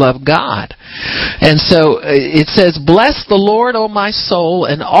you love God. And so it says, "Bless the Lord, O my soul,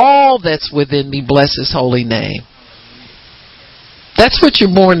 and all that's within me, bless His holy name." That's what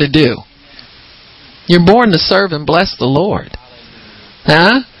you're born to do. You're born to serve and bless the Lord.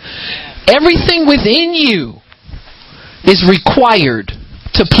 Huh? Everything within you is required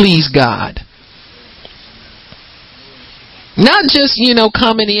to please God. Not just,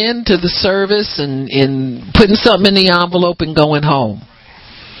 coming into the service and putting something in the envelope and going home.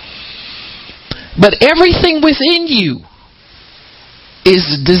 But everything within you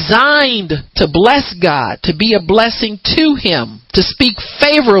is designed to bless God, to be a blessing to Him, to speak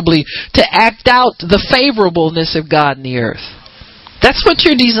favorably, to act out the favorableness of God in the earth. That's what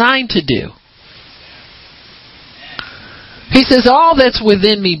you're designed to do. He says, all that's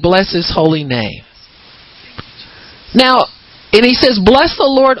within me, bless His holy name. Now, and He says, bless the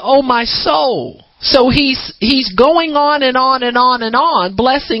Lord, O my soul. So he's going on and on and on and on,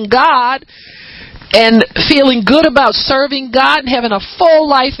 blessing God and feeling good about serving God and having a full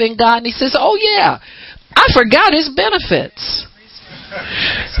life in God. And he says, oh yeah, I forgot His benefits.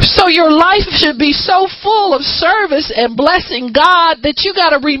 So your life should be so full of service and blessing God that you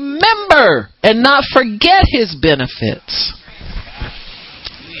got to remember and not forget His benefits.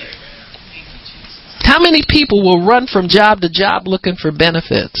 How many people will run from job to job looking for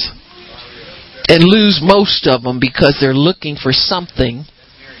benefits and lose most of them because they're looking for something?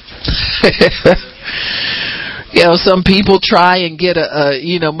 Some people try and get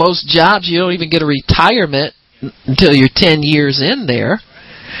most jobs you don't even get a retirement until you're 10 years in there.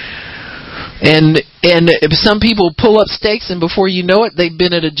 And some people pull up stakes, and before you know it, they've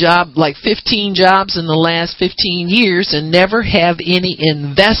been at a job, like 15 jobs in the last 15 years, and never have any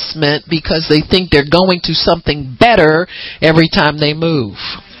investment because they think they're going to something better every time they move.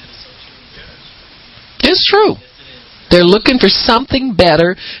 It's true. They're looking for something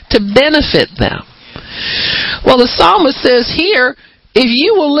better to benefit them. Well, the psalmist says here, if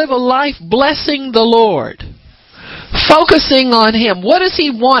you will live a life blessing the Lord, focusing on Him. What does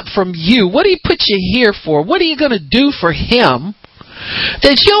He want from you? What did He put you here for? What are you going to do for Him?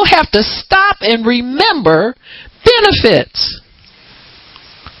 That you'll have to stop and remember benefits.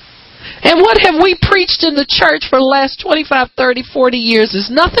 And what have we preached in the church for the last 25, 30, 40 years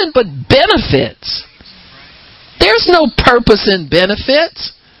is nothing but benefits. There There's no purpose in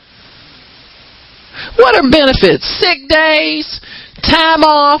benefits. What are benefits? Sick days, time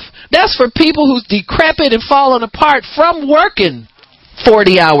off. That's for people who's decrepit and falling apart from working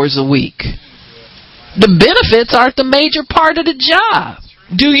 40 hours a week. The benefits aren't the major part of the job.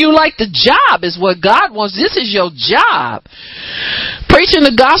 Do you like the job is what God wants. This is your job. Preaching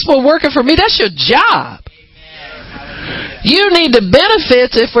the gospel, working for me, that's your job. You need the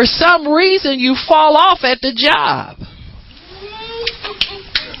benefits if for some reason you fall off at the job.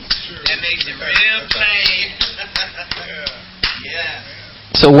 That makes it real plain. Yeah.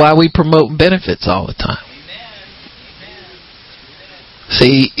 So why we promote benefits all the time?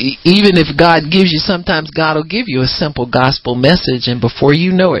 See, even if God gives you, sometimes God will give you a simple gospel message, and before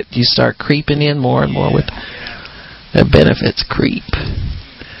you know it, you start creeping in more and more with the benefits creep.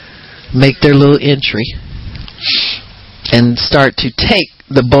 Make their little entry and start to take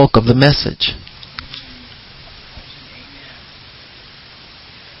the bulk of the message.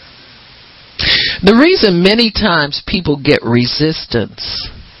 The reason many times people get resistance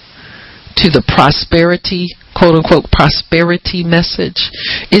to the prosperity, quote unquote, prosperity message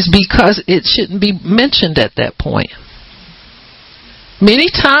is because it shouldn't be mentioned at that point. Many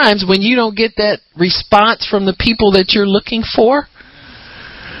times when you don't get that response from the people that you're looking for,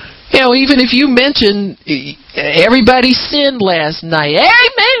 even if you mention everybody sinned last night, hey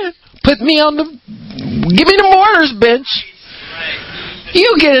man, give me the mourner's bench.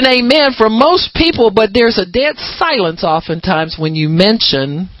 You get an amen from most people, but there's a dead silence oftentimes when you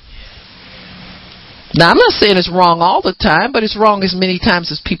mention. Now, I'm not saying it's wrong all the time, but it's wrong as many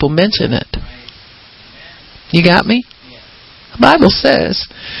times as people mention it. You got me? The Bible says,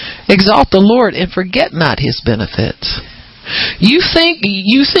 exalt the Lord and forget not His benefits. You think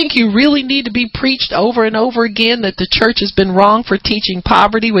you really need to be preached over and over again that the church has been wrong for teaching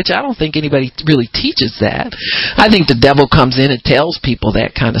poverty, which I don't think anybody really teaches that. I think the devil comes in and tells people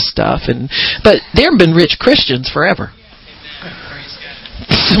that kind of stuff. But there have been rich Christians forever.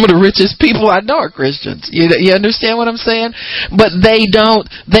 Some of the richest people I know are Christians. You understand what I'm saying? But they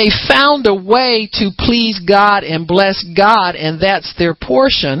found a way to please God and bless God, and that's their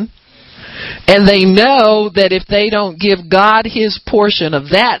portion. And they know that if they don't give God His portion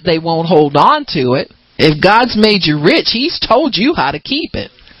of that, they won't hold on to it. If God's made you rich, He's told you how to keep it.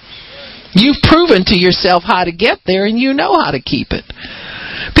 You've proven to yourself how to get there, and you know how to keep it.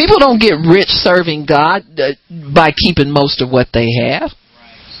 People don't get rich serving God by keeping most of what they have.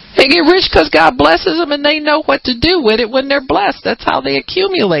 They get rich because God blesses them and they know what to do with it when they're blessed. That's how they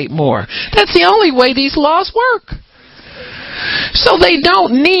accumulate more. That's the only way these laws work. So they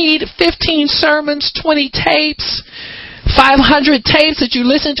don't need 15 sermons, 20 tapes, 500 tapes that you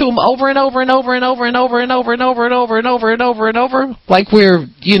listen to them over and over and over and over and over and over and over and over and over and over and over. Like we're,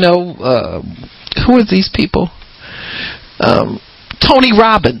 who are these people? Tony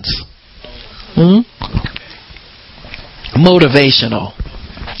Robbins. Motivational.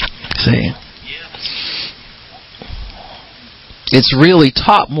 See, it's really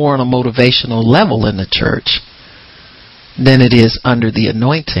taught more on a motivational level in the church than it is under the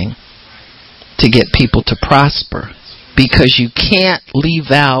anointing to get people to prosper, because you can't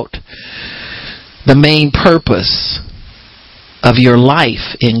leave out the main purpose of your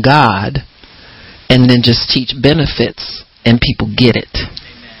life in God and then just teach benefits and people get it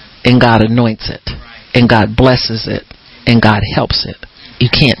and God anoints it and God blesses it and God helps it. You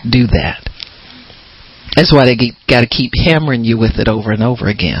can't do that. That's why they got to keep hammering you with it over and over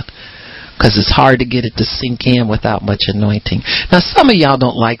again, because it's hard to get it to sink in without much anointing. Now, some of y'all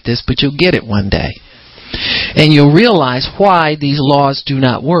don't like this, but you'll get it one day. And you'll realize why these laws do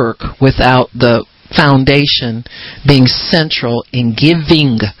not work without the foundation being central in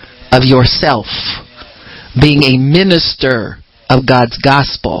giving of yourself, being a minister of God's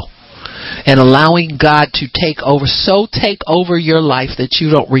gospel, and allowing God to take over your life that you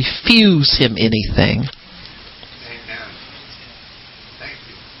don't refuse Him anything. Amen. Thank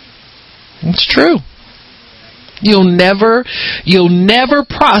you. It's true. You'll never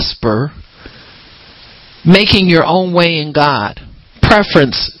prosper making your own way in God.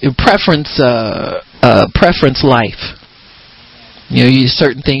 Preference life.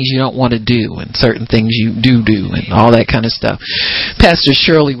 Certain things you don't want to do, and certain things you do, and all that kind of stuff. Pastor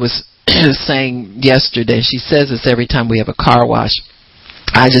Shirley was saying yesterday, she says this every time we have a car wash.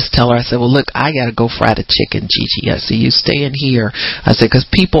 I just tell her, I said, well, look, I got to go fry the chicken, Gigi. I said, you stay in here. I said, because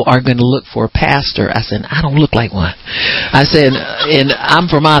people are going to look for a pastor. I said, I don't look like one. I said, and I'm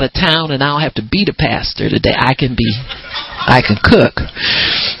from out of town, and I don't have to be the pastor today. I can cook.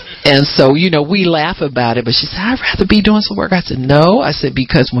 And so, we laugh about it, but she said, I'd rather be doing some work. I said, no. I said,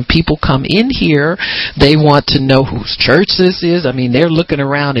 because when people come in here, they want to know whose church this is. I mean, they're looking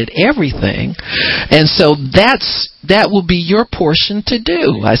around at everything. And so that will be your portion to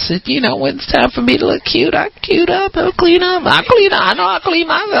do. I said, when it's time for me to look cute, I cute up, I'll clean up. I know I'll clean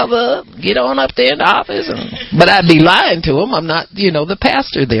myself up, get on up there in the office. But I'd be lying to them. I'm not, the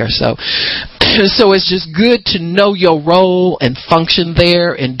pastor there. So it's just good to know your role and function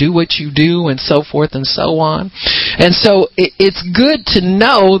there and do what you do and so forth and so on. And so it's good to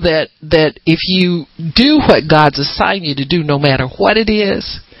know that if you do what God's assigned you to do, no matter what it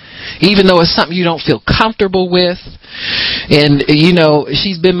is, even though it's something you don't feel comfortable with. And,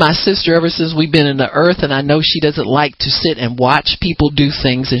 she's been my sister ever since we've been in the earth, and I know she doesn't like to sit and watch people do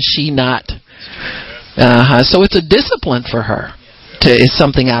things and she not. So it's a discipline for her. It's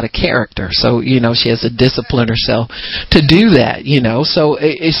something out of character. So, she has to discipline herself to do that, So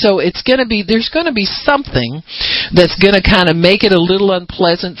it's going to be, there's going to be something that's going to kind of make it a little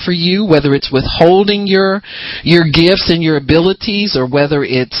unpleasant for you, whether it's withholding your gifts and your abilities, or whether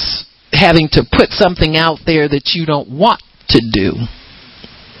it's having to put something out there that you don't want to do.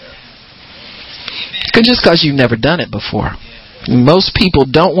 Just because you've never done it before. Most people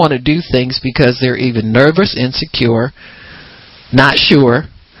don't want to do things because they're either nervous, insecure, not sure,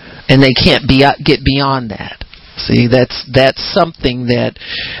 and they can't get beyond that. See, that's something that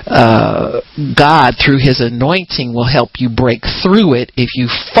God, through His anointing, will help you break through it if you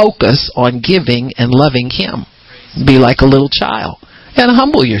focus on giving and loving Him. Be like a little child and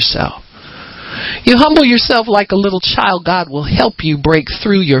humble yourself. You humble yourself like a little child, God will help you break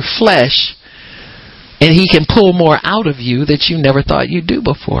through your flesh, and He can pull more out of you that you never thought you'd do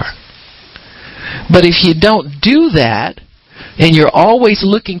before. But if you don't do that, and you're always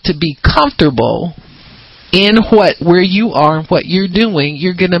looking to be comfortable in where you are and what you're doing,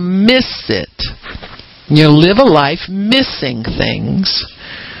 you're going to miss it. You'll live a life missing things.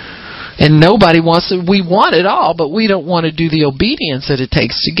 And nobody wants it. We want it all, but we don't want to do the obedience that it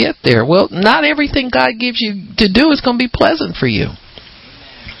takes to get there. Well, not everything God gives you to do is going to be pleasant for you.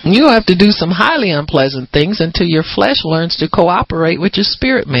 You'll have to do some highly unpleasant things until your flesh learns to cooperate with your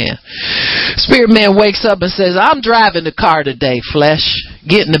spirit man. Spirit man wakes up and says, I'm driving the car today, flesh.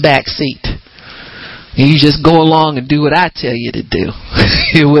 Get in the back seat. And you just go along and do what I tell you to do.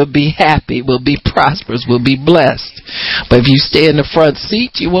 You will be happy, will be prosperous, will be blessed. But if you stay in the front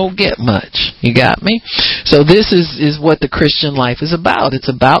seat, you won't get much. You got me? So this is what the Christian life is about. It's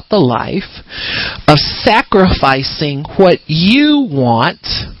about the life of sacrificing what you want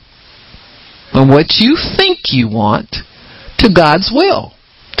and what you think you want to God's will,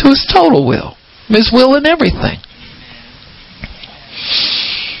 to His total will, His will in everything.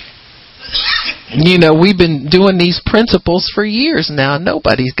 We've been doing these principles for years now.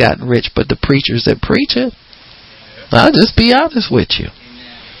 Nobody's gotten rich but the preachers that preach it. I'll just be honest with you.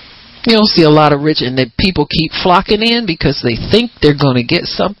 You don't see a lot of rich, and that people keep flocking in because they think they're going to get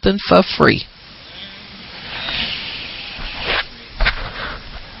something for free.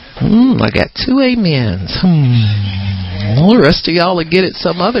 I got 2 amens. Well, the rest of y'all will get it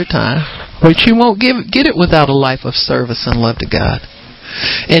some other time. But you won't get it without a life of service and love to God.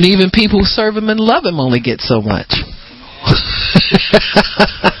 And even people who serve Him and love Him only get so much.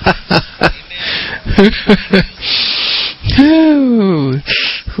 Ooh,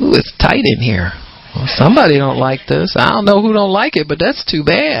 it's tight in here. Well, somebody don't like this. I don't know who don't like it, but that's too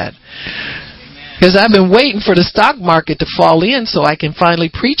bad. Because I've been waiting for the stock market to fall in so I can finally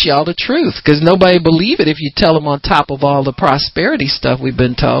preach y'all the truth. Because nobody believe it if you tell them on top of all the prosperity stuff we've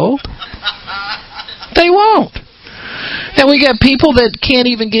been told. They won't. And we got people that can't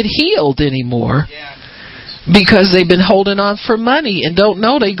even get healed anymore because they've been holding on for money and don't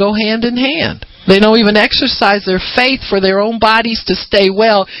know they go hand in hand. They don't even exercise their faith for their own bodies to stay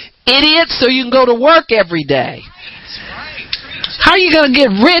well. Idiots, so you can go to work every day. How are you going to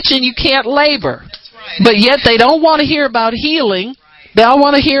get rich and you can't labor? But yet they don't want to hear about healing. They all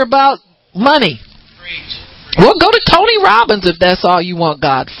want to hear about money. Well, go to Tony Robbins if that's all you want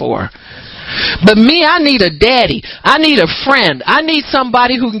God for. But me, I need a daddy. I need a friend. I need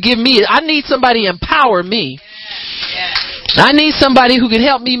somebody who can give me, I need somebody to empower me. I need somebody who can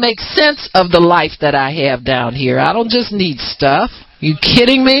help me make sense of the life that I have down here. I don't just need stuff. You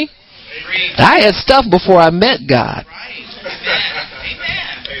kidding me? I had stuff before I met God.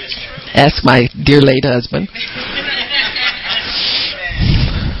 Ask my dear late husband.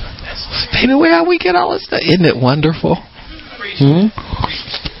 Baby, where are we get all this stuff? Isn't it wonderful?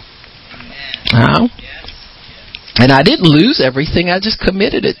 And I didn't lose everything. I just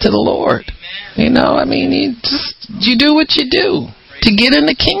committed it to the Lord. You do what you do. to get in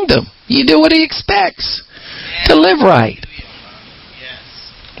the kingdom. You do what he expects to live right. Yes.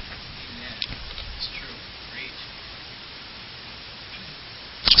 It's true. Preach.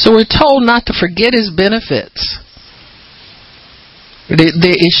 So we're told not to forget his benefits.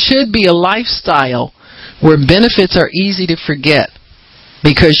 It should be a lifestyle where benefits are easy to forget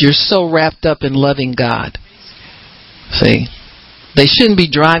because you're so wrapped up in loving God. See? They shouldn't be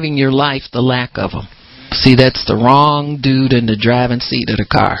driving your life, the lack of them. See, that's the wrong dude in the driving seat of the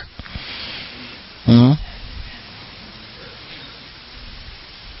car.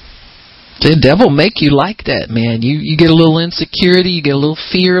 The devil make you like that, man. You get a little insecurity, you get a little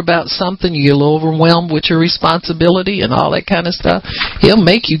fear about something, you get a little overwhelmed with your responsibility and all that kind of stuff. He'll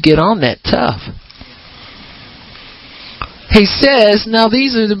make you get on that tough. He says, now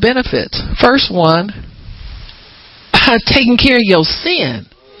these are the benefits. First one, taking care of your sin.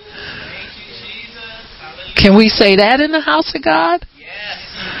 Can we say that in the house of God?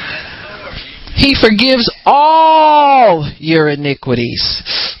 He forgives all your iniquities.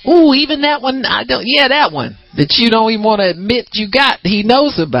 Ooh, even that one, that one that you don't even want to admit you got. He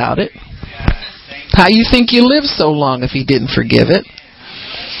knows about it. How you think you lived so long if he didn't forgive it?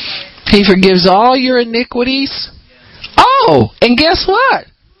 He forgives all your iniquities. Oh, and guess what?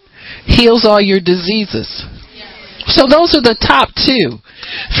 Heals all your diseases. So those are the top two.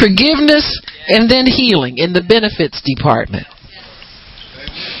 Forgiveness and then healing in the benefits department.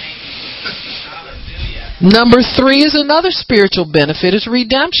 Number 3 is another spiritual benefit, is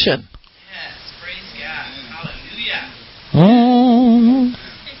redemption. Yes, praise God. Hallelujah.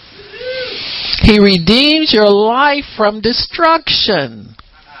 He redeems your life from destruction.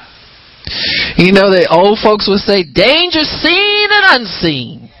 You know, the old folks would say, danger seen and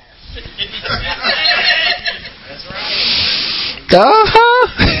unseen. That's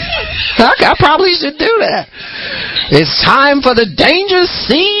right. I probably should do that. It's time for the danger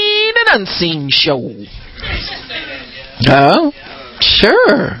seen and unseen show. Oh,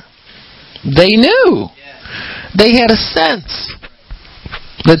 sure. They knew. They had a sense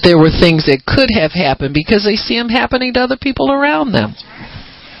that there were things that could have happened because they see them happening to other people around them.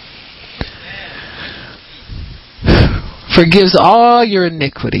 Forgives all your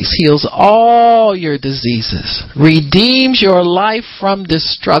iniquities, heals all your diseases, redeems your life from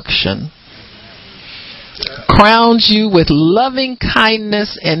destruction, crowns you with loving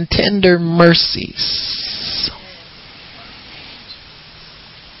kindness and tender mercies.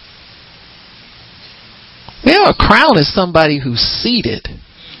 You know, a crown is somebody who's seated.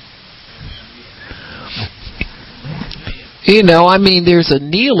 You know, I mean, there's a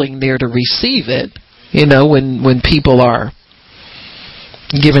kneeling there to receive it. You know, when people are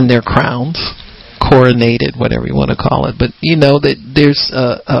given their crowns, coronated, whatever you want to call it. But, you know, that there's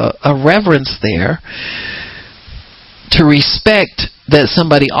a reverence there to respect that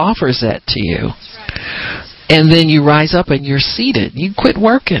somebody offers that to you. And then you rise up and you're seated. You quit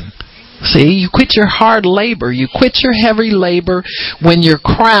working. See, you quit your hard labor. You quit your heavy labor when you're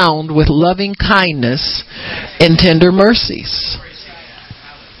crowned with loving kindness and tender mercies.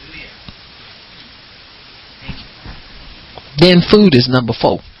 Then food is number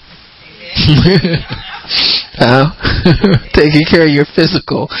 4. Taking care of your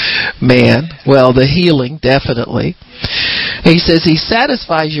physical man. Well, the healing, definitely. He says he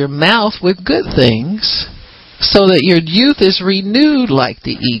satisfies your mouth with good things so that your youth is renewed like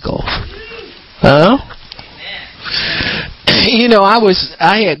the eagle. You know,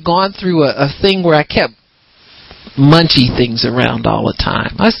 I had gone through a thing where I kept munchy things around all the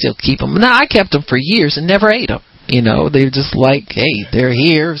time. I still keep them. Now, I kept them for years and never ate them. You know, they're just like, hey, they're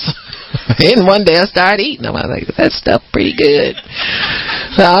here. And one day I started eating them. I was like, that stuff pretty good.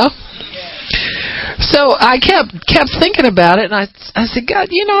 So I kept thinking about it, and I said, God,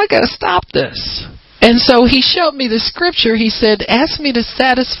 you know, I got to stop this. And so he showed me the scripture. He said, ask me to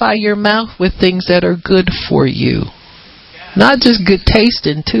satisfy your mouth with things that are good for you. Not just good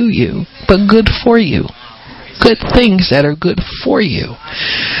tasting to you, but good for you. Good things that are good for you.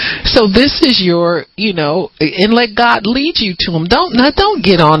 So this is your, you know, and let God lead you to them. Don't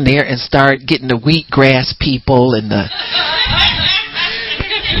get on there and start getting the wheatgrass people and the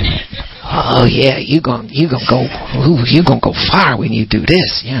oh yeah, you're gonna go far when you do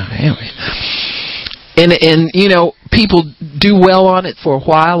this. Yeah. And you know, people do well on it for a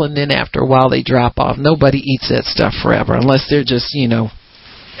while, and then after a while they drop off. Nobody eats that stuff forever unless they're just, you know,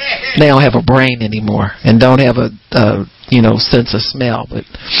 they don't have a brain anymore and don't have a you know, sense of smell. But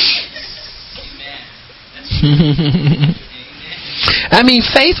I mean,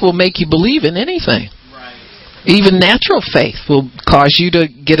 faith will make you believe in anything. Even natural faith will cause you to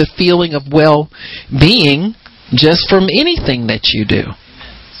get a feeling of well-being just from anything that you do.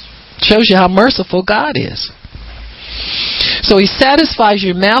 Shows you how merciful God is. So He satisfies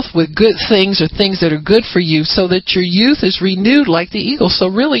your mouth with good things or things that are good for you so that your youth is renewed like the eagle. So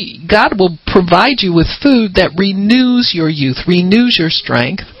really, God will provide you with food that renews your youth, renews your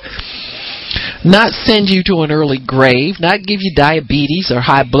strength. Not send you to an early grave, not give you diabetes or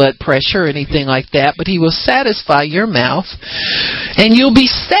high blood pressure or anything like that, but He will satisfy your mouth and you'll be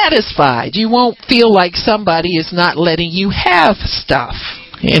satisfied. You won't feel like somebody is not letting you have stuff.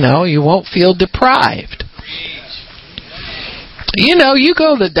 You won't feel deprived. You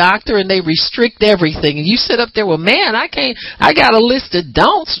go to the doctor and they restrict everything and you sit up there, well, man, I got a list of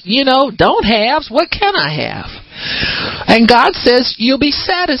don'ts, don't haves. What can I have? And God says you'll be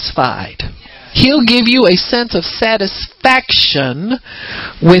satisfied. He'll give you a sense of satisfaction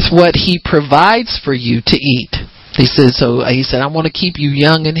with what He provides for you to eat. He said, I want to keep you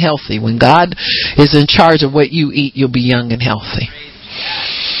young and healthy. When God is in charge of what you eat, you'll be young and healthy.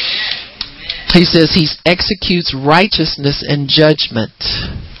 He says He executes righteousness and judgment.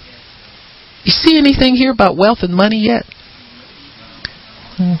 You see anything here about wealth and money yet?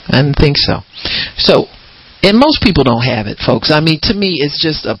 I didn't think so. And most people don't have it, folks. I mean, to me, it's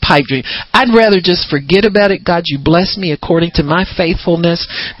just a pipe dream. I'd rather just forget about it. God, you bless me according to my faithfulness.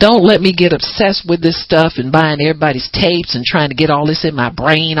 Don't let me get obsessed with this stuff and buying everybody's tapes and trying to get all this in my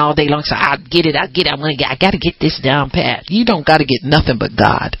brain all day long. So I got to get this down pat. You don't got to get nothing but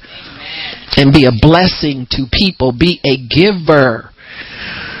God. And be a blessing to people. Be a giver.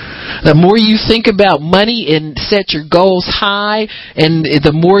 The more you think about money and set your goals high, and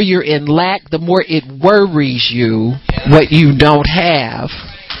the more you're in lack, the more it worries you what you don't have.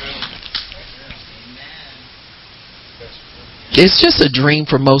 It's just a dream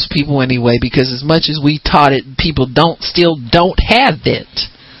for most people anyway, because as much as we taught it, people still don't have it.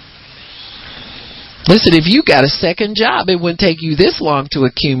 Listen, if you got a second job, it wouldn't take you this long to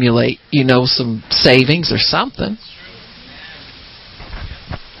accumulate, some savings or something.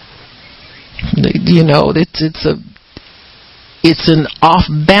 It's an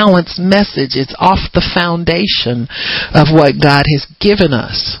off-balance message. It's off the foundation of what God has given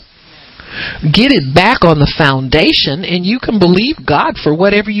us. Get it back on the foundation, and you can believe God for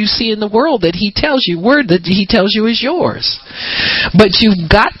whatever you see in the world that He tells you, word that He tells you is yours. But you've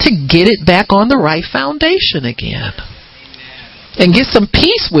got to get it back on the right foundation again. And get some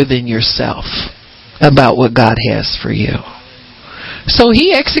peace within yourself about what God has for you. So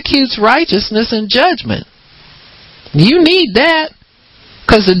He executes righteousness and judgment. You need that,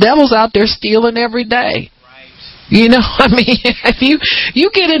 because the devil's out there stealing every day. If you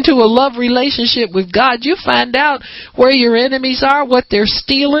get into a love relationship with God, you find out where your enemies are, what they're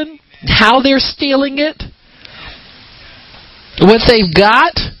stealing, how they're stealing it, what they've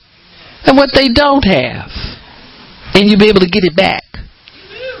got, and what they don't have. And you'll be able to get it back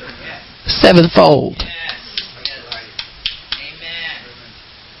sevenfold.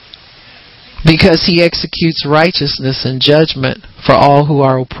 Because He executes righteousness and judgment for all who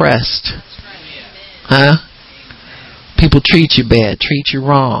are oppressed. People treat you bad, treat you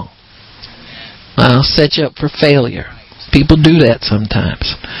wrong. Set you up for failure. People do that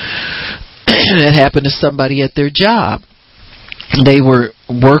sometimes. It happened to somebody at their job. They were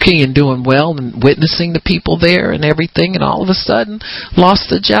working and doing well and witnessing the people there and everything, and all of a sudden lost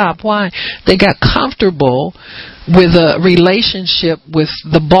the job. Why? They got comfortable with a relationship with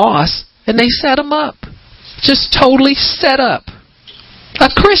the boss, and they set him up. Just totally set up. A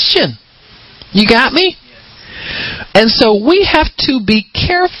Christian. You got me? And so we have to be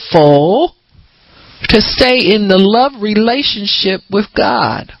careful to stay in the love relationship with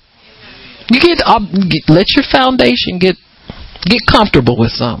God. Let your foundation get comfortable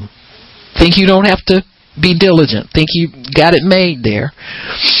with something. Think you don't have to be diligent. Think you got it made there.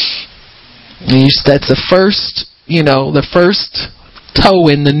 That's the first toe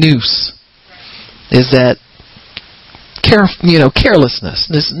in the noose. Is that carelessness.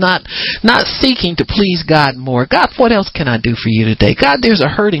 This not seeking to please God more. God, what else can I do for you today? God, there's a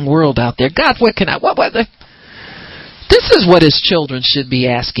hurting world out there. God, what can I? This is what His children should be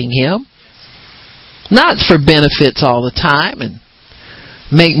asking Him. Not for benefits all the time and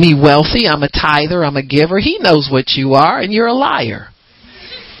make me wealthy. I'm a tither. I'm a giver. He knows what you are, and you're a liar.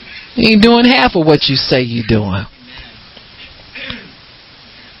 You ain't doing half of what you say you're doing.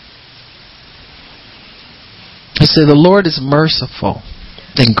 He said, the Lord is merciful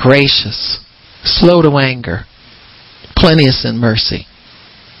and gracious, slow to anger, plenteous in mercy.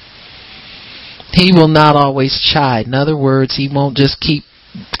 He will not always chide. In other words, He won't just keep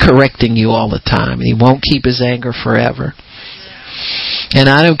correcting you all the time. He won't keep His anger forever. And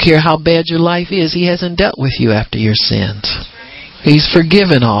I don't care how bad your life is, He hasn't dealt with you after your sins. He's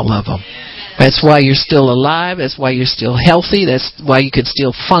forgiven all of them. That's why you're still alive. That's why you're still healthy. That's why you can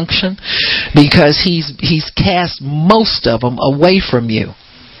still function. Because He's cast most of them away from you.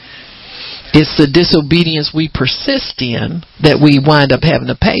 It's the disobedience we persist in that we wind up having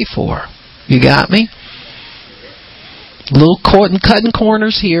to pay for. You got me? Little cutting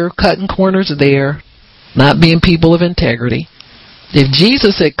corners here, cutting corners there. Not being people of integrity. If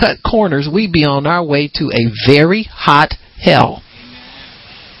Jesus had cut corners, we'd be on our way to a very hot hell.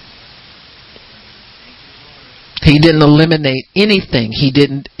 He didn't eliminate anything. He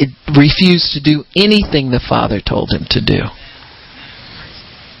didn't refuse to do anything the Father told Him to do.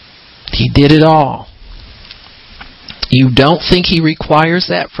 He did it all. You don't think He requires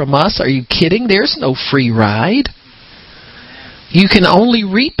that from us? Are you kidding? There's no free ride. You can only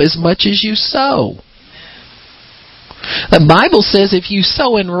reap as much as you sow. The Bible says if you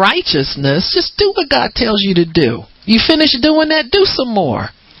sow in righteousness, just do what God tells you to do. You finish doing that, do some more.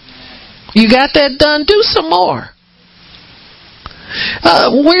 You got that done, do some more.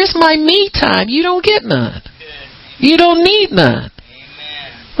 Where's my me time? You don't get none. You don't need none.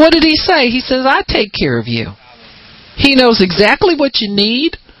 What did He say? He says, I take care of you. He knows exactly what you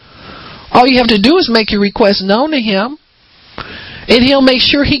need. All you have to do is make your request known to Him, and He'll make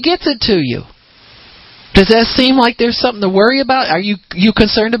sure He gets it to you. Does that seem like there's something to worry about? Are you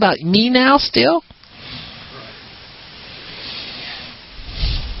concerned about me now still?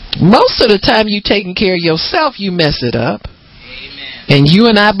 Most of the time you taking care of yourself, you mess it up. Amen. And you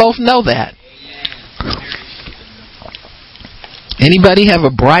and I both know that. Amen. Anybody have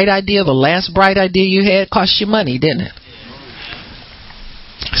a bright idea? The last bright idea you had cost you money, didn't it?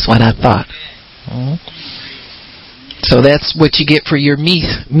 That's what I thought. So that's what you get for your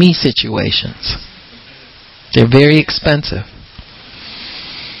me situations. They're very expensive.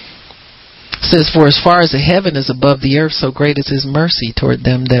 It says, for as far as the heaven is above the earth, so great is His mercy toward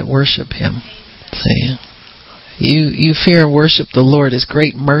them that worship Him. See? You fear and worship the Lord. His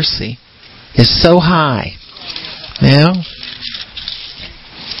great mercy is so high. Yeah?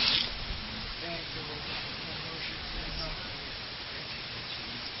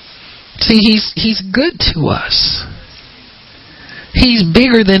 See, He's good to us. He's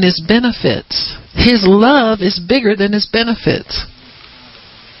bigger than His benefits. His love is bigger than His benefits.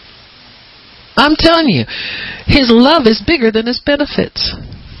 I'm telling you, His love is bigger than His benefits.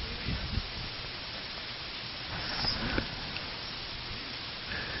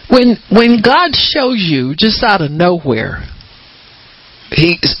 When God shows you just out of nowhere,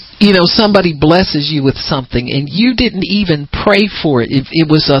 somebody blesses you with something and you didn't even pray for it. It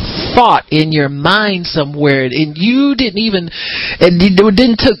was a thought in your mind somewhere, and you didn't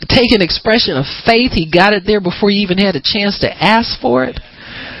take an expression of faith. He got it there before you even had a chance to ask for it.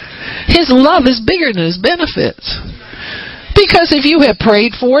 His love is bigger than His benefits. Because if you had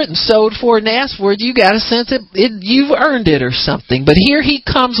prayed for it and sowed for it and asked for it, you got a sense that you've earned it or something. But here He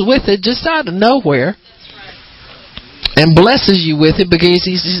comes with it just out of nowhere and blesses you with it, because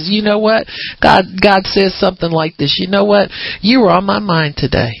He says, you know what? God says something like this. You know what? You were on my mind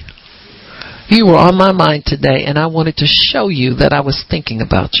today. You were on my mind today, and I wanted to show you that I was thinking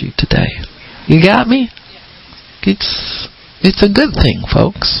about you today. You got me? It's a good thing,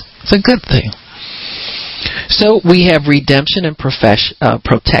 folks. It's a good thing. So we have redemption and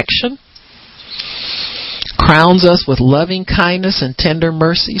protection. Crowns us with loving kindness and tender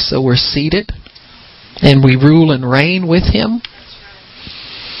mercy, so we're seated and we rule and reign with Him.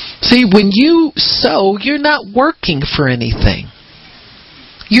 See, when you sow, you're not working for anything.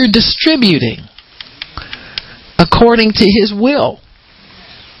 You're distributing according to His will.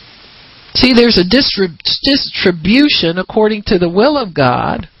 See, there's a distribution according to the will of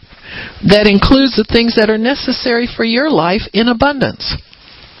God that includes the things that are necessary for your life in abundance.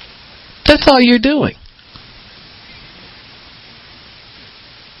 That's all you're doing.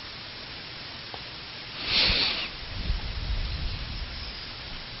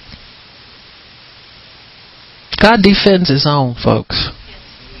 God defends His own, folks.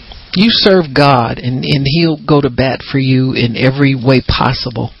 You serve God, and He'll go to bat for you in every way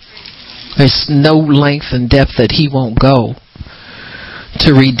possible. There's no length and depth that He won't go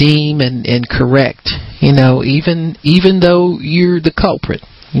to redeem and correct. Even though you're the culprit,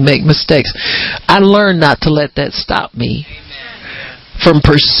 you make mistakes. I learned not to let that stop me from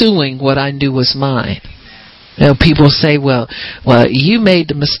pursuing what I knew was mine. People say, well, you made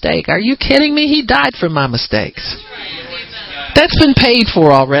the mistake. Are you kidding me? He died for my mistakes. That's been paid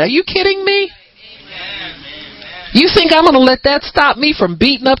for already. Are you kidding me? You think I'm going to let that stop me from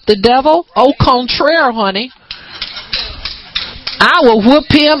beating up the devil? Au contraire, honey. I will whoop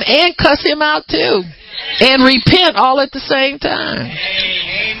him and cuss him out too. And repent all at the same time.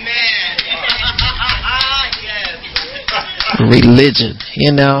 Amen. Religion,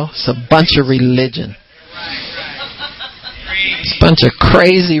 it's a bunch of religion. It's a bunch of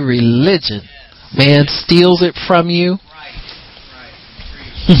crazy religion. Man steals it from you.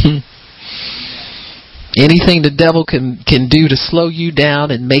 Anything the devil can do to slow you down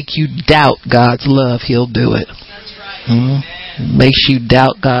and make you doubt God's love, he'll do it. Makes you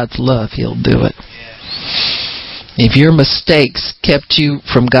doubt God's love, he'll do it. If your mistakes kept you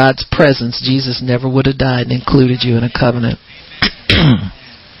from God's presence, Jesus never would have died and included you in a covenant.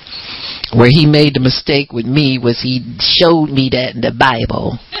 Where he made the mistake with me was he showed me that in the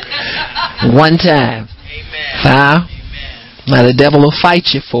Bible. One time. Now the devil will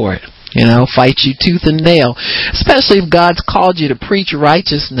fight you for it. Fight you tooth and nail. Especially if God's called you to preach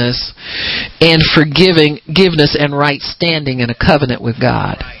righteousness and forgiveness and right standing in a covenant with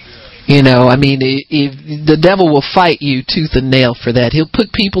God. If the devil will fight you tooth and nail for that. He'll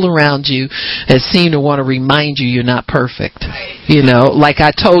put people around you that seem to want to remind you you're not perfect. Like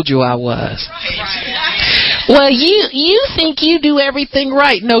I told you I was. Well, you think you do everything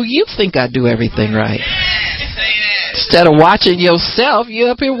right. No, you think I do everything right. Instead of watching yourself,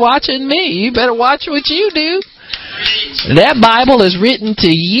 you're up here watching me. You better watch what you do. That Bible is written to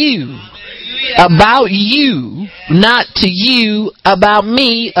you. About you, not to you about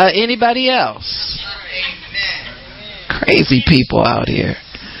me or anybody else. Crazy people out here.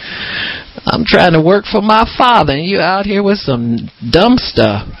 I'm trying to work for my Father and you out here with some dumb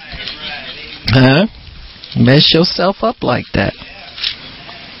stuff. Huh? Mess yourself up like that.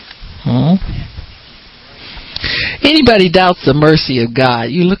 Anybody doubts the mercy of God,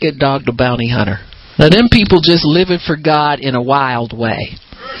 you look at Dog the Bounty Hunter. Now them people just living for God in a wild way.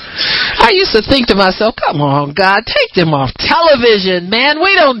 I used to think to myself, come on, God, take them off television, man.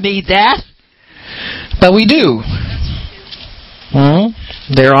 We don't need that. But we do.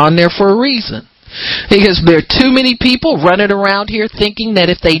 They're on there for a reason. Because there are too many people running around here thinking that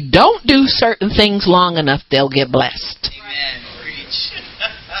if they don't do certain things long enough, they'll get blessed. Amen. Preach.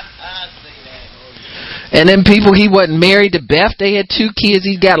 And then people, he wasn't married to Beth. They had 2 kids.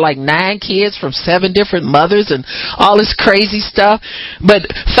 He got like 9 kids from 7 different mothers and all this crazy stuff. But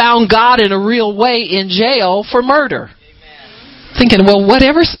found God in a real way in jail for murder. Amen. Thinking, well, what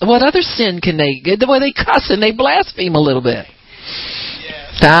other sin can they get? Well, they cuss and they blaspheme a little bit.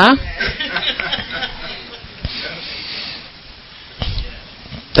 Yes. Huh?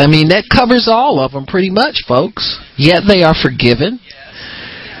 I mean, that covers all of them pretty much, folks. Yet they are forgiven.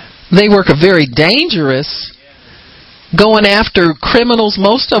 They work a very dangerous, going after criminals,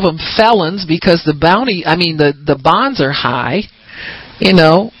 most of them felons, because the bonds are high. They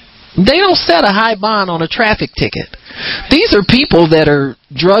don't set a high bond on a traffic ticket. These are people that are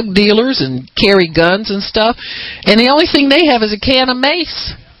drug dealers and carry guns and stuff, and the only thing they have is a can of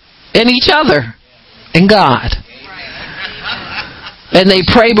mace and each other and God. And they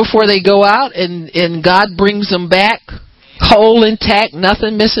pray before they go out, and God brings them back whole, intact,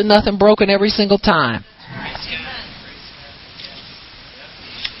 nothing missing, nothing broken every single time.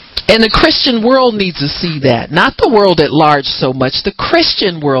 And the Christian world needs to see that. Not the world at large so much. The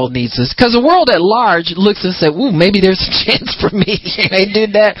Christian world needs this. Because the world at large looks and says, ooh, maybe there's a chance for me. They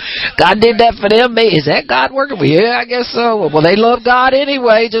did that. God did that for them. Is that God working? Well, yeah, I guess so. Well, they love God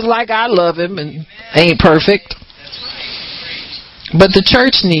anyway, just like I love Him, and ain't perfect. But the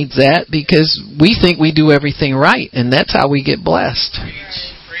church needs that because we think we do everything right, and that's how we get blessed.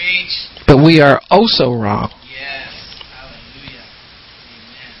 Preach. But we are oh so wrong. Yes. Hallelujah.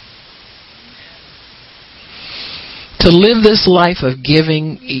 Amen. To live this life of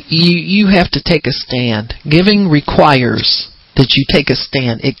giving, you have to take a stand. Giving requires that you take a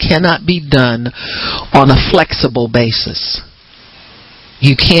stand. It cannot be done on a flexible basis.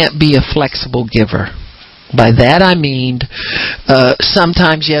 You can't be a flexible giver. By that I mean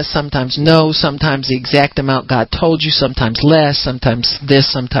sometimes yes, sometimes no, sometimes the exact amount God told you, sometimes less, sometimes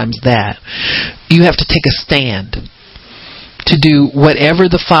this, sometimes that. You have to take a stand to do whatever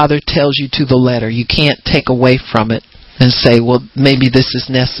the Father tells you to the letter. You can't take away from it and say, well, maybe this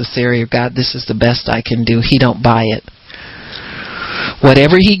is necessary, or God, this is the best I can do. He don't buy it.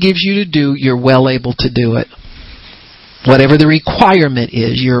 Whatever He gives you to do, you're well able to do it. Whatever the requirement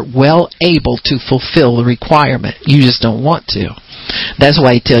is, you're well able to fulfill the requirement. You just don't want to. That's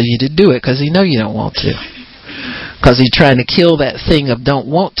why He tells you to do it, because He knows you don't want to. Because He's trying to kill that thing of don't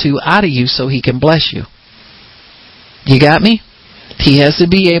want to out of you so He can bless you. You got me? He has to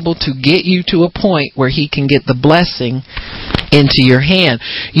be able to get you to a point where He can get the blessing into your hand.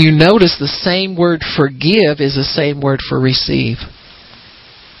 You notice the same word forgive is the same word for receive.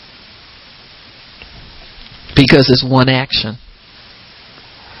 Because it's one action.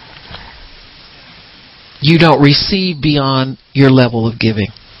 You don't receive beyond your level of giving.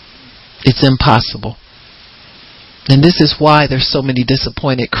 It's impossible. And this is why there's so many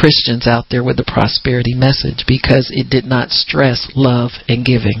disappointed Christians out there with the prosperity message, because it did not stress love and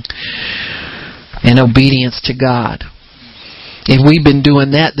giving and obedience to God. If we've been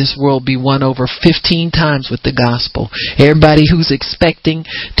doing that, this world be won over 15 times with the gospel. Everybody who's expecting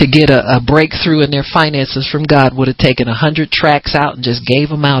to get a breakthrough in their finances from God would have taken 100 tracts out and just gave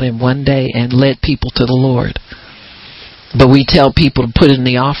them out in one day and led people to the Lord. But we tell people to put in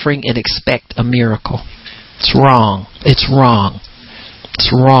the offering and expect a miracle. It's wrong. It's wrong. It's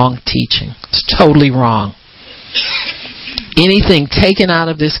wrong teaching. It's totally wrong. Anything taken out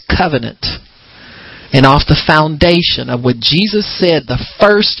of this covenant and off the foundation of what Jesus said, the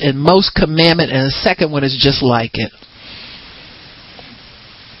first and most commandment, and the second one is just like it.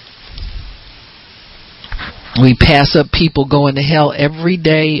 We pass up people going to hell every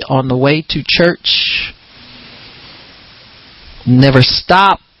day on the way to church. Never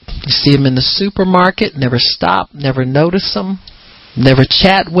stop. You see them in the supermarket, never stop, never notice them, never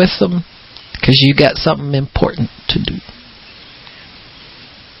chat with them, because you got something important to do.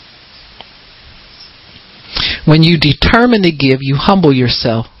 When you determine to give, you humble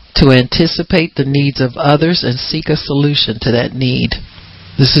yourself to anticipate the needs of others and seek a solution to that need.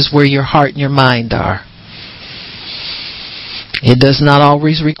 This is where your heart and your mind are. It does not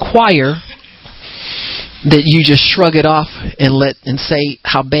always require that you just shrug it off and say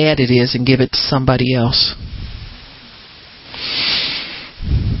how bad it is and give it to somebody else.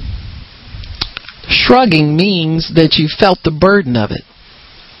 Shrugging means that you felt the burden of it.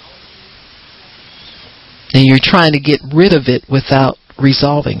 And you're trying to get rid of it without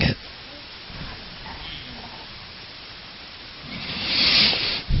resolving it.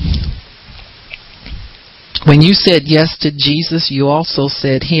 When you said yes to Jesus, you also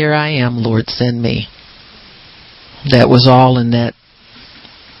said, "Here I am, Lord, send me." That was all in that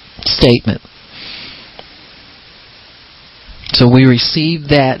statement. So we received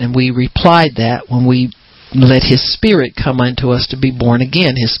that and we replied that when we let His Spirit come unto us to be born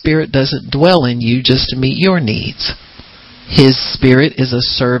again. His Spirit doesn't dwell in you just to meet your needs. His Spirit is a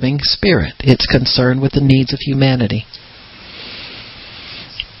serving Spirit. It's concerned with the needs of humanity.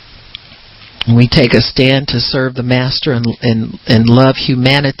 We take a stand to serve the Master and love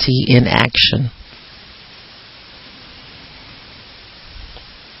humanity in action.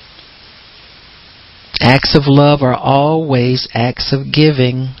 Acts of love are always acts of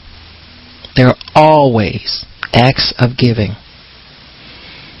giving. They're always acts of giving.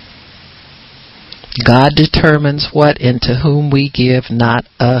 God determines what and to whom we give, not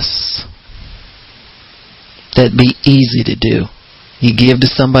us. That'd be easy to do. You give to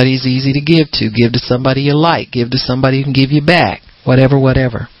somebody who's easy to give to. Give to somebody you like. Give to somebody who can give you back. Whatever.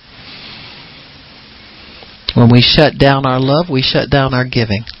 When we shut down our love, we shut down our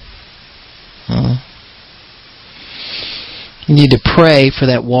giving. You need to pray for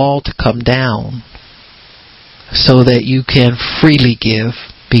that wall to come down so that you can freely give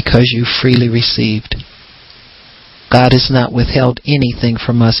because you freely received. God has not withheld anything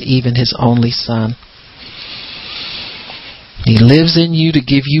from us, even His only Son. He lives in you to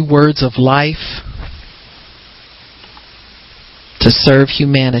give you words of life to serve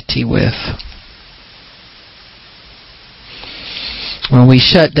humanity with. When we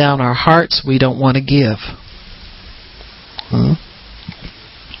shut down our hearts, we don't want to give.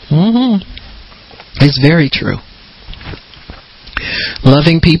 It's very true.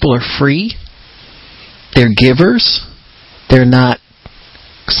 Loving people are free. They're givers. They're not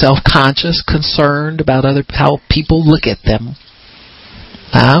self-conscious, concerned about how people look at them.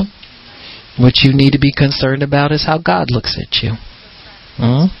 What you need to be concerned about is how God looks at you.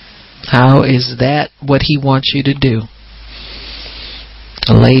 How is that what He wants you to do?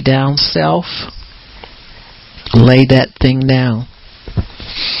 Lay down self. Lay that thing down.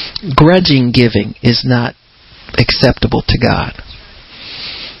 Grudging giving is not acceptable to God.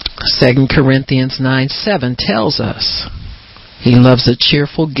 2 Corinthians 9:7 tells us He loves a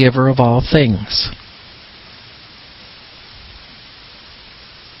cheerful giver of all things.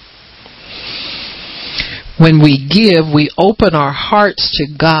 When we give, we open our hearts to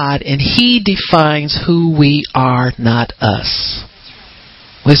God and He defines who we are, not us.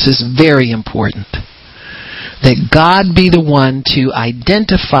 This is very important. That God be the one to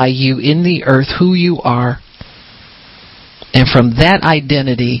identify you in the earth, who you are, and from that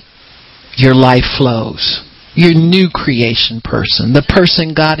identity, your life flows. your new creation person, the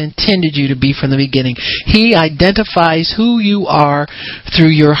person God intended you to be from the beginning. He identifies who you are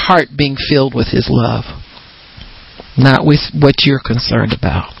through your heart being filled with His love, not with what you're concerned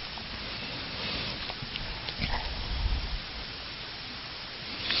about.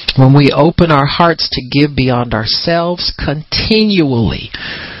 When we open our hearts to give beyond ourselves continually,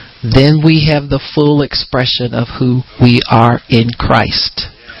 then we have the full expression of who we are in Christ.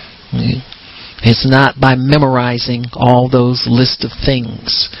 It's not by memorizing all those list of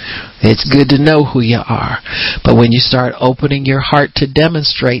things. It's good to know who you are. But when you start opening your heart to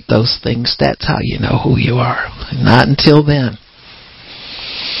demonstrate those things, that's how you know who you are. Not until then.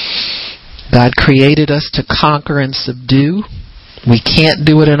 God created us to conquer and subdue. We can't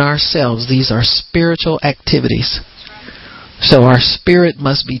do it in ourselves. These are spiritual activities. So our spirit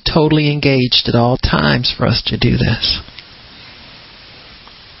must be totally engaged at all times for us to do this.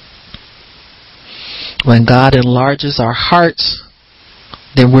 When God enlarges our hearts,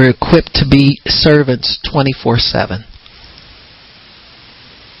 then we're equipped to be servants 24/7.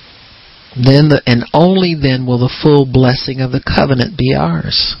 And only then will the full blessing of the covenant be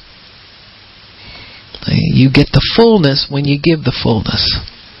ours. You get the fullness when you give the fullness.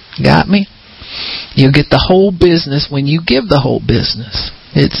 Got me? You get the whole business when you give the whole business.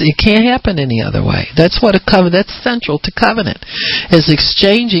 It can't happen any other way. That's what a covenant. That's central to covenant, is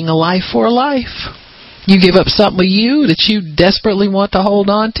exchanging a life for a life. You give up something of you that you desperately want to hold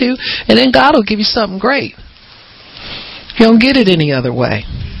on to, and then God will give you something great. You don't get it any other way.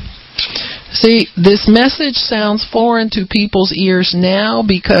 See, this message sounds foreign to people's ears now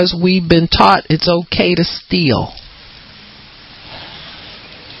because we've been taught it's okay to steal.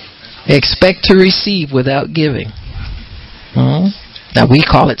 Expect to receive without giving. Now we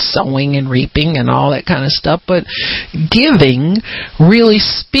call it sowing and reaping and all that kind of stuff, but giving really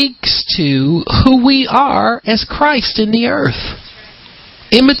speaks to who we are as Christ in the earth.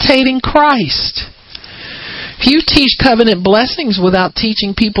 Imitating Christ. If you teach covenant blessings without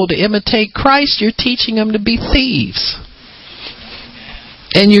teaching people to imitate Christ, you're teaching them to be thieves.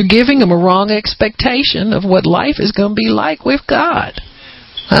 And you're giving them a wrong expectation of what life is going to be like with God.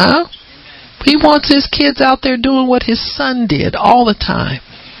 Huh? He wants His kids out there doing what His Son did all the time.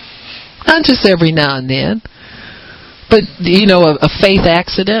 Not just every now and then. But, a faith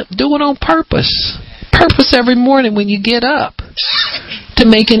accident, do it on purpose. Purpose every morning when you get up to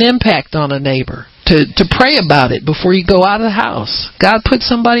make an impact on a neighbor. To pray about it before you go out of the house. God put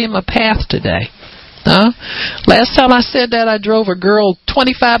somebody in my path today. Huh? Last time I said that, I drove a girl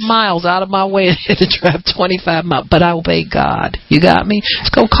 25 miles out of my way and had to drive 25 miles. But I obeyed God. You got me? It's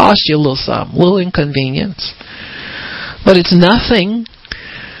going to cost you a little something, a little inconvenience. But it's nothing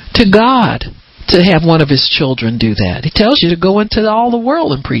to God to have one of His children do that. He tells you to go into all the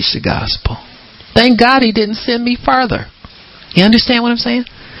world and preach the gospel. Thank God He didn't send me farther. You understand what I'm saying?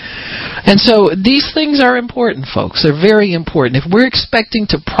 And so these things are important, folks. They're very important. If we're expecting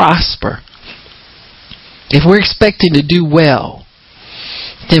to prosper, if we're expecting to do well,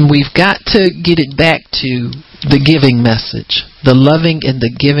 then we've got to get it back to the giving message, the loving and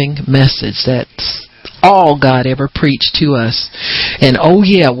the giving message. That's all God ever preached to us. And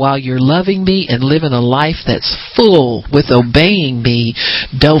while you're loving me and living a life that's full with obeying me,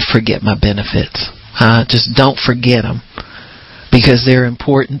 don't forget my benefits. Just don't forget them. Because they're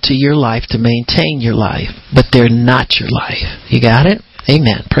important to your life to maintain your life, but they're not your life. You got it?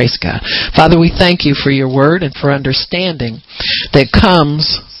 Amen. Praise God. Father, we thank You for Your word and for understanding that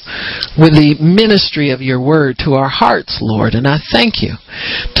comes with the ministry of Your word to our hearts, Lord. And I thank You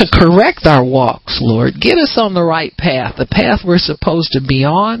to correct our walks, Lord. Get us on the right path, the path we're supposed to be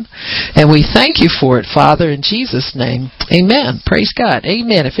on. And we thank You for it, Father, in Jesus' name. Amen. Praise God.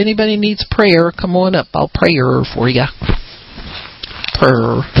 Amen. If anybody needs prayer, come on up. I'll pray for you.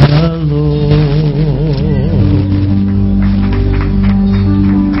 Hello.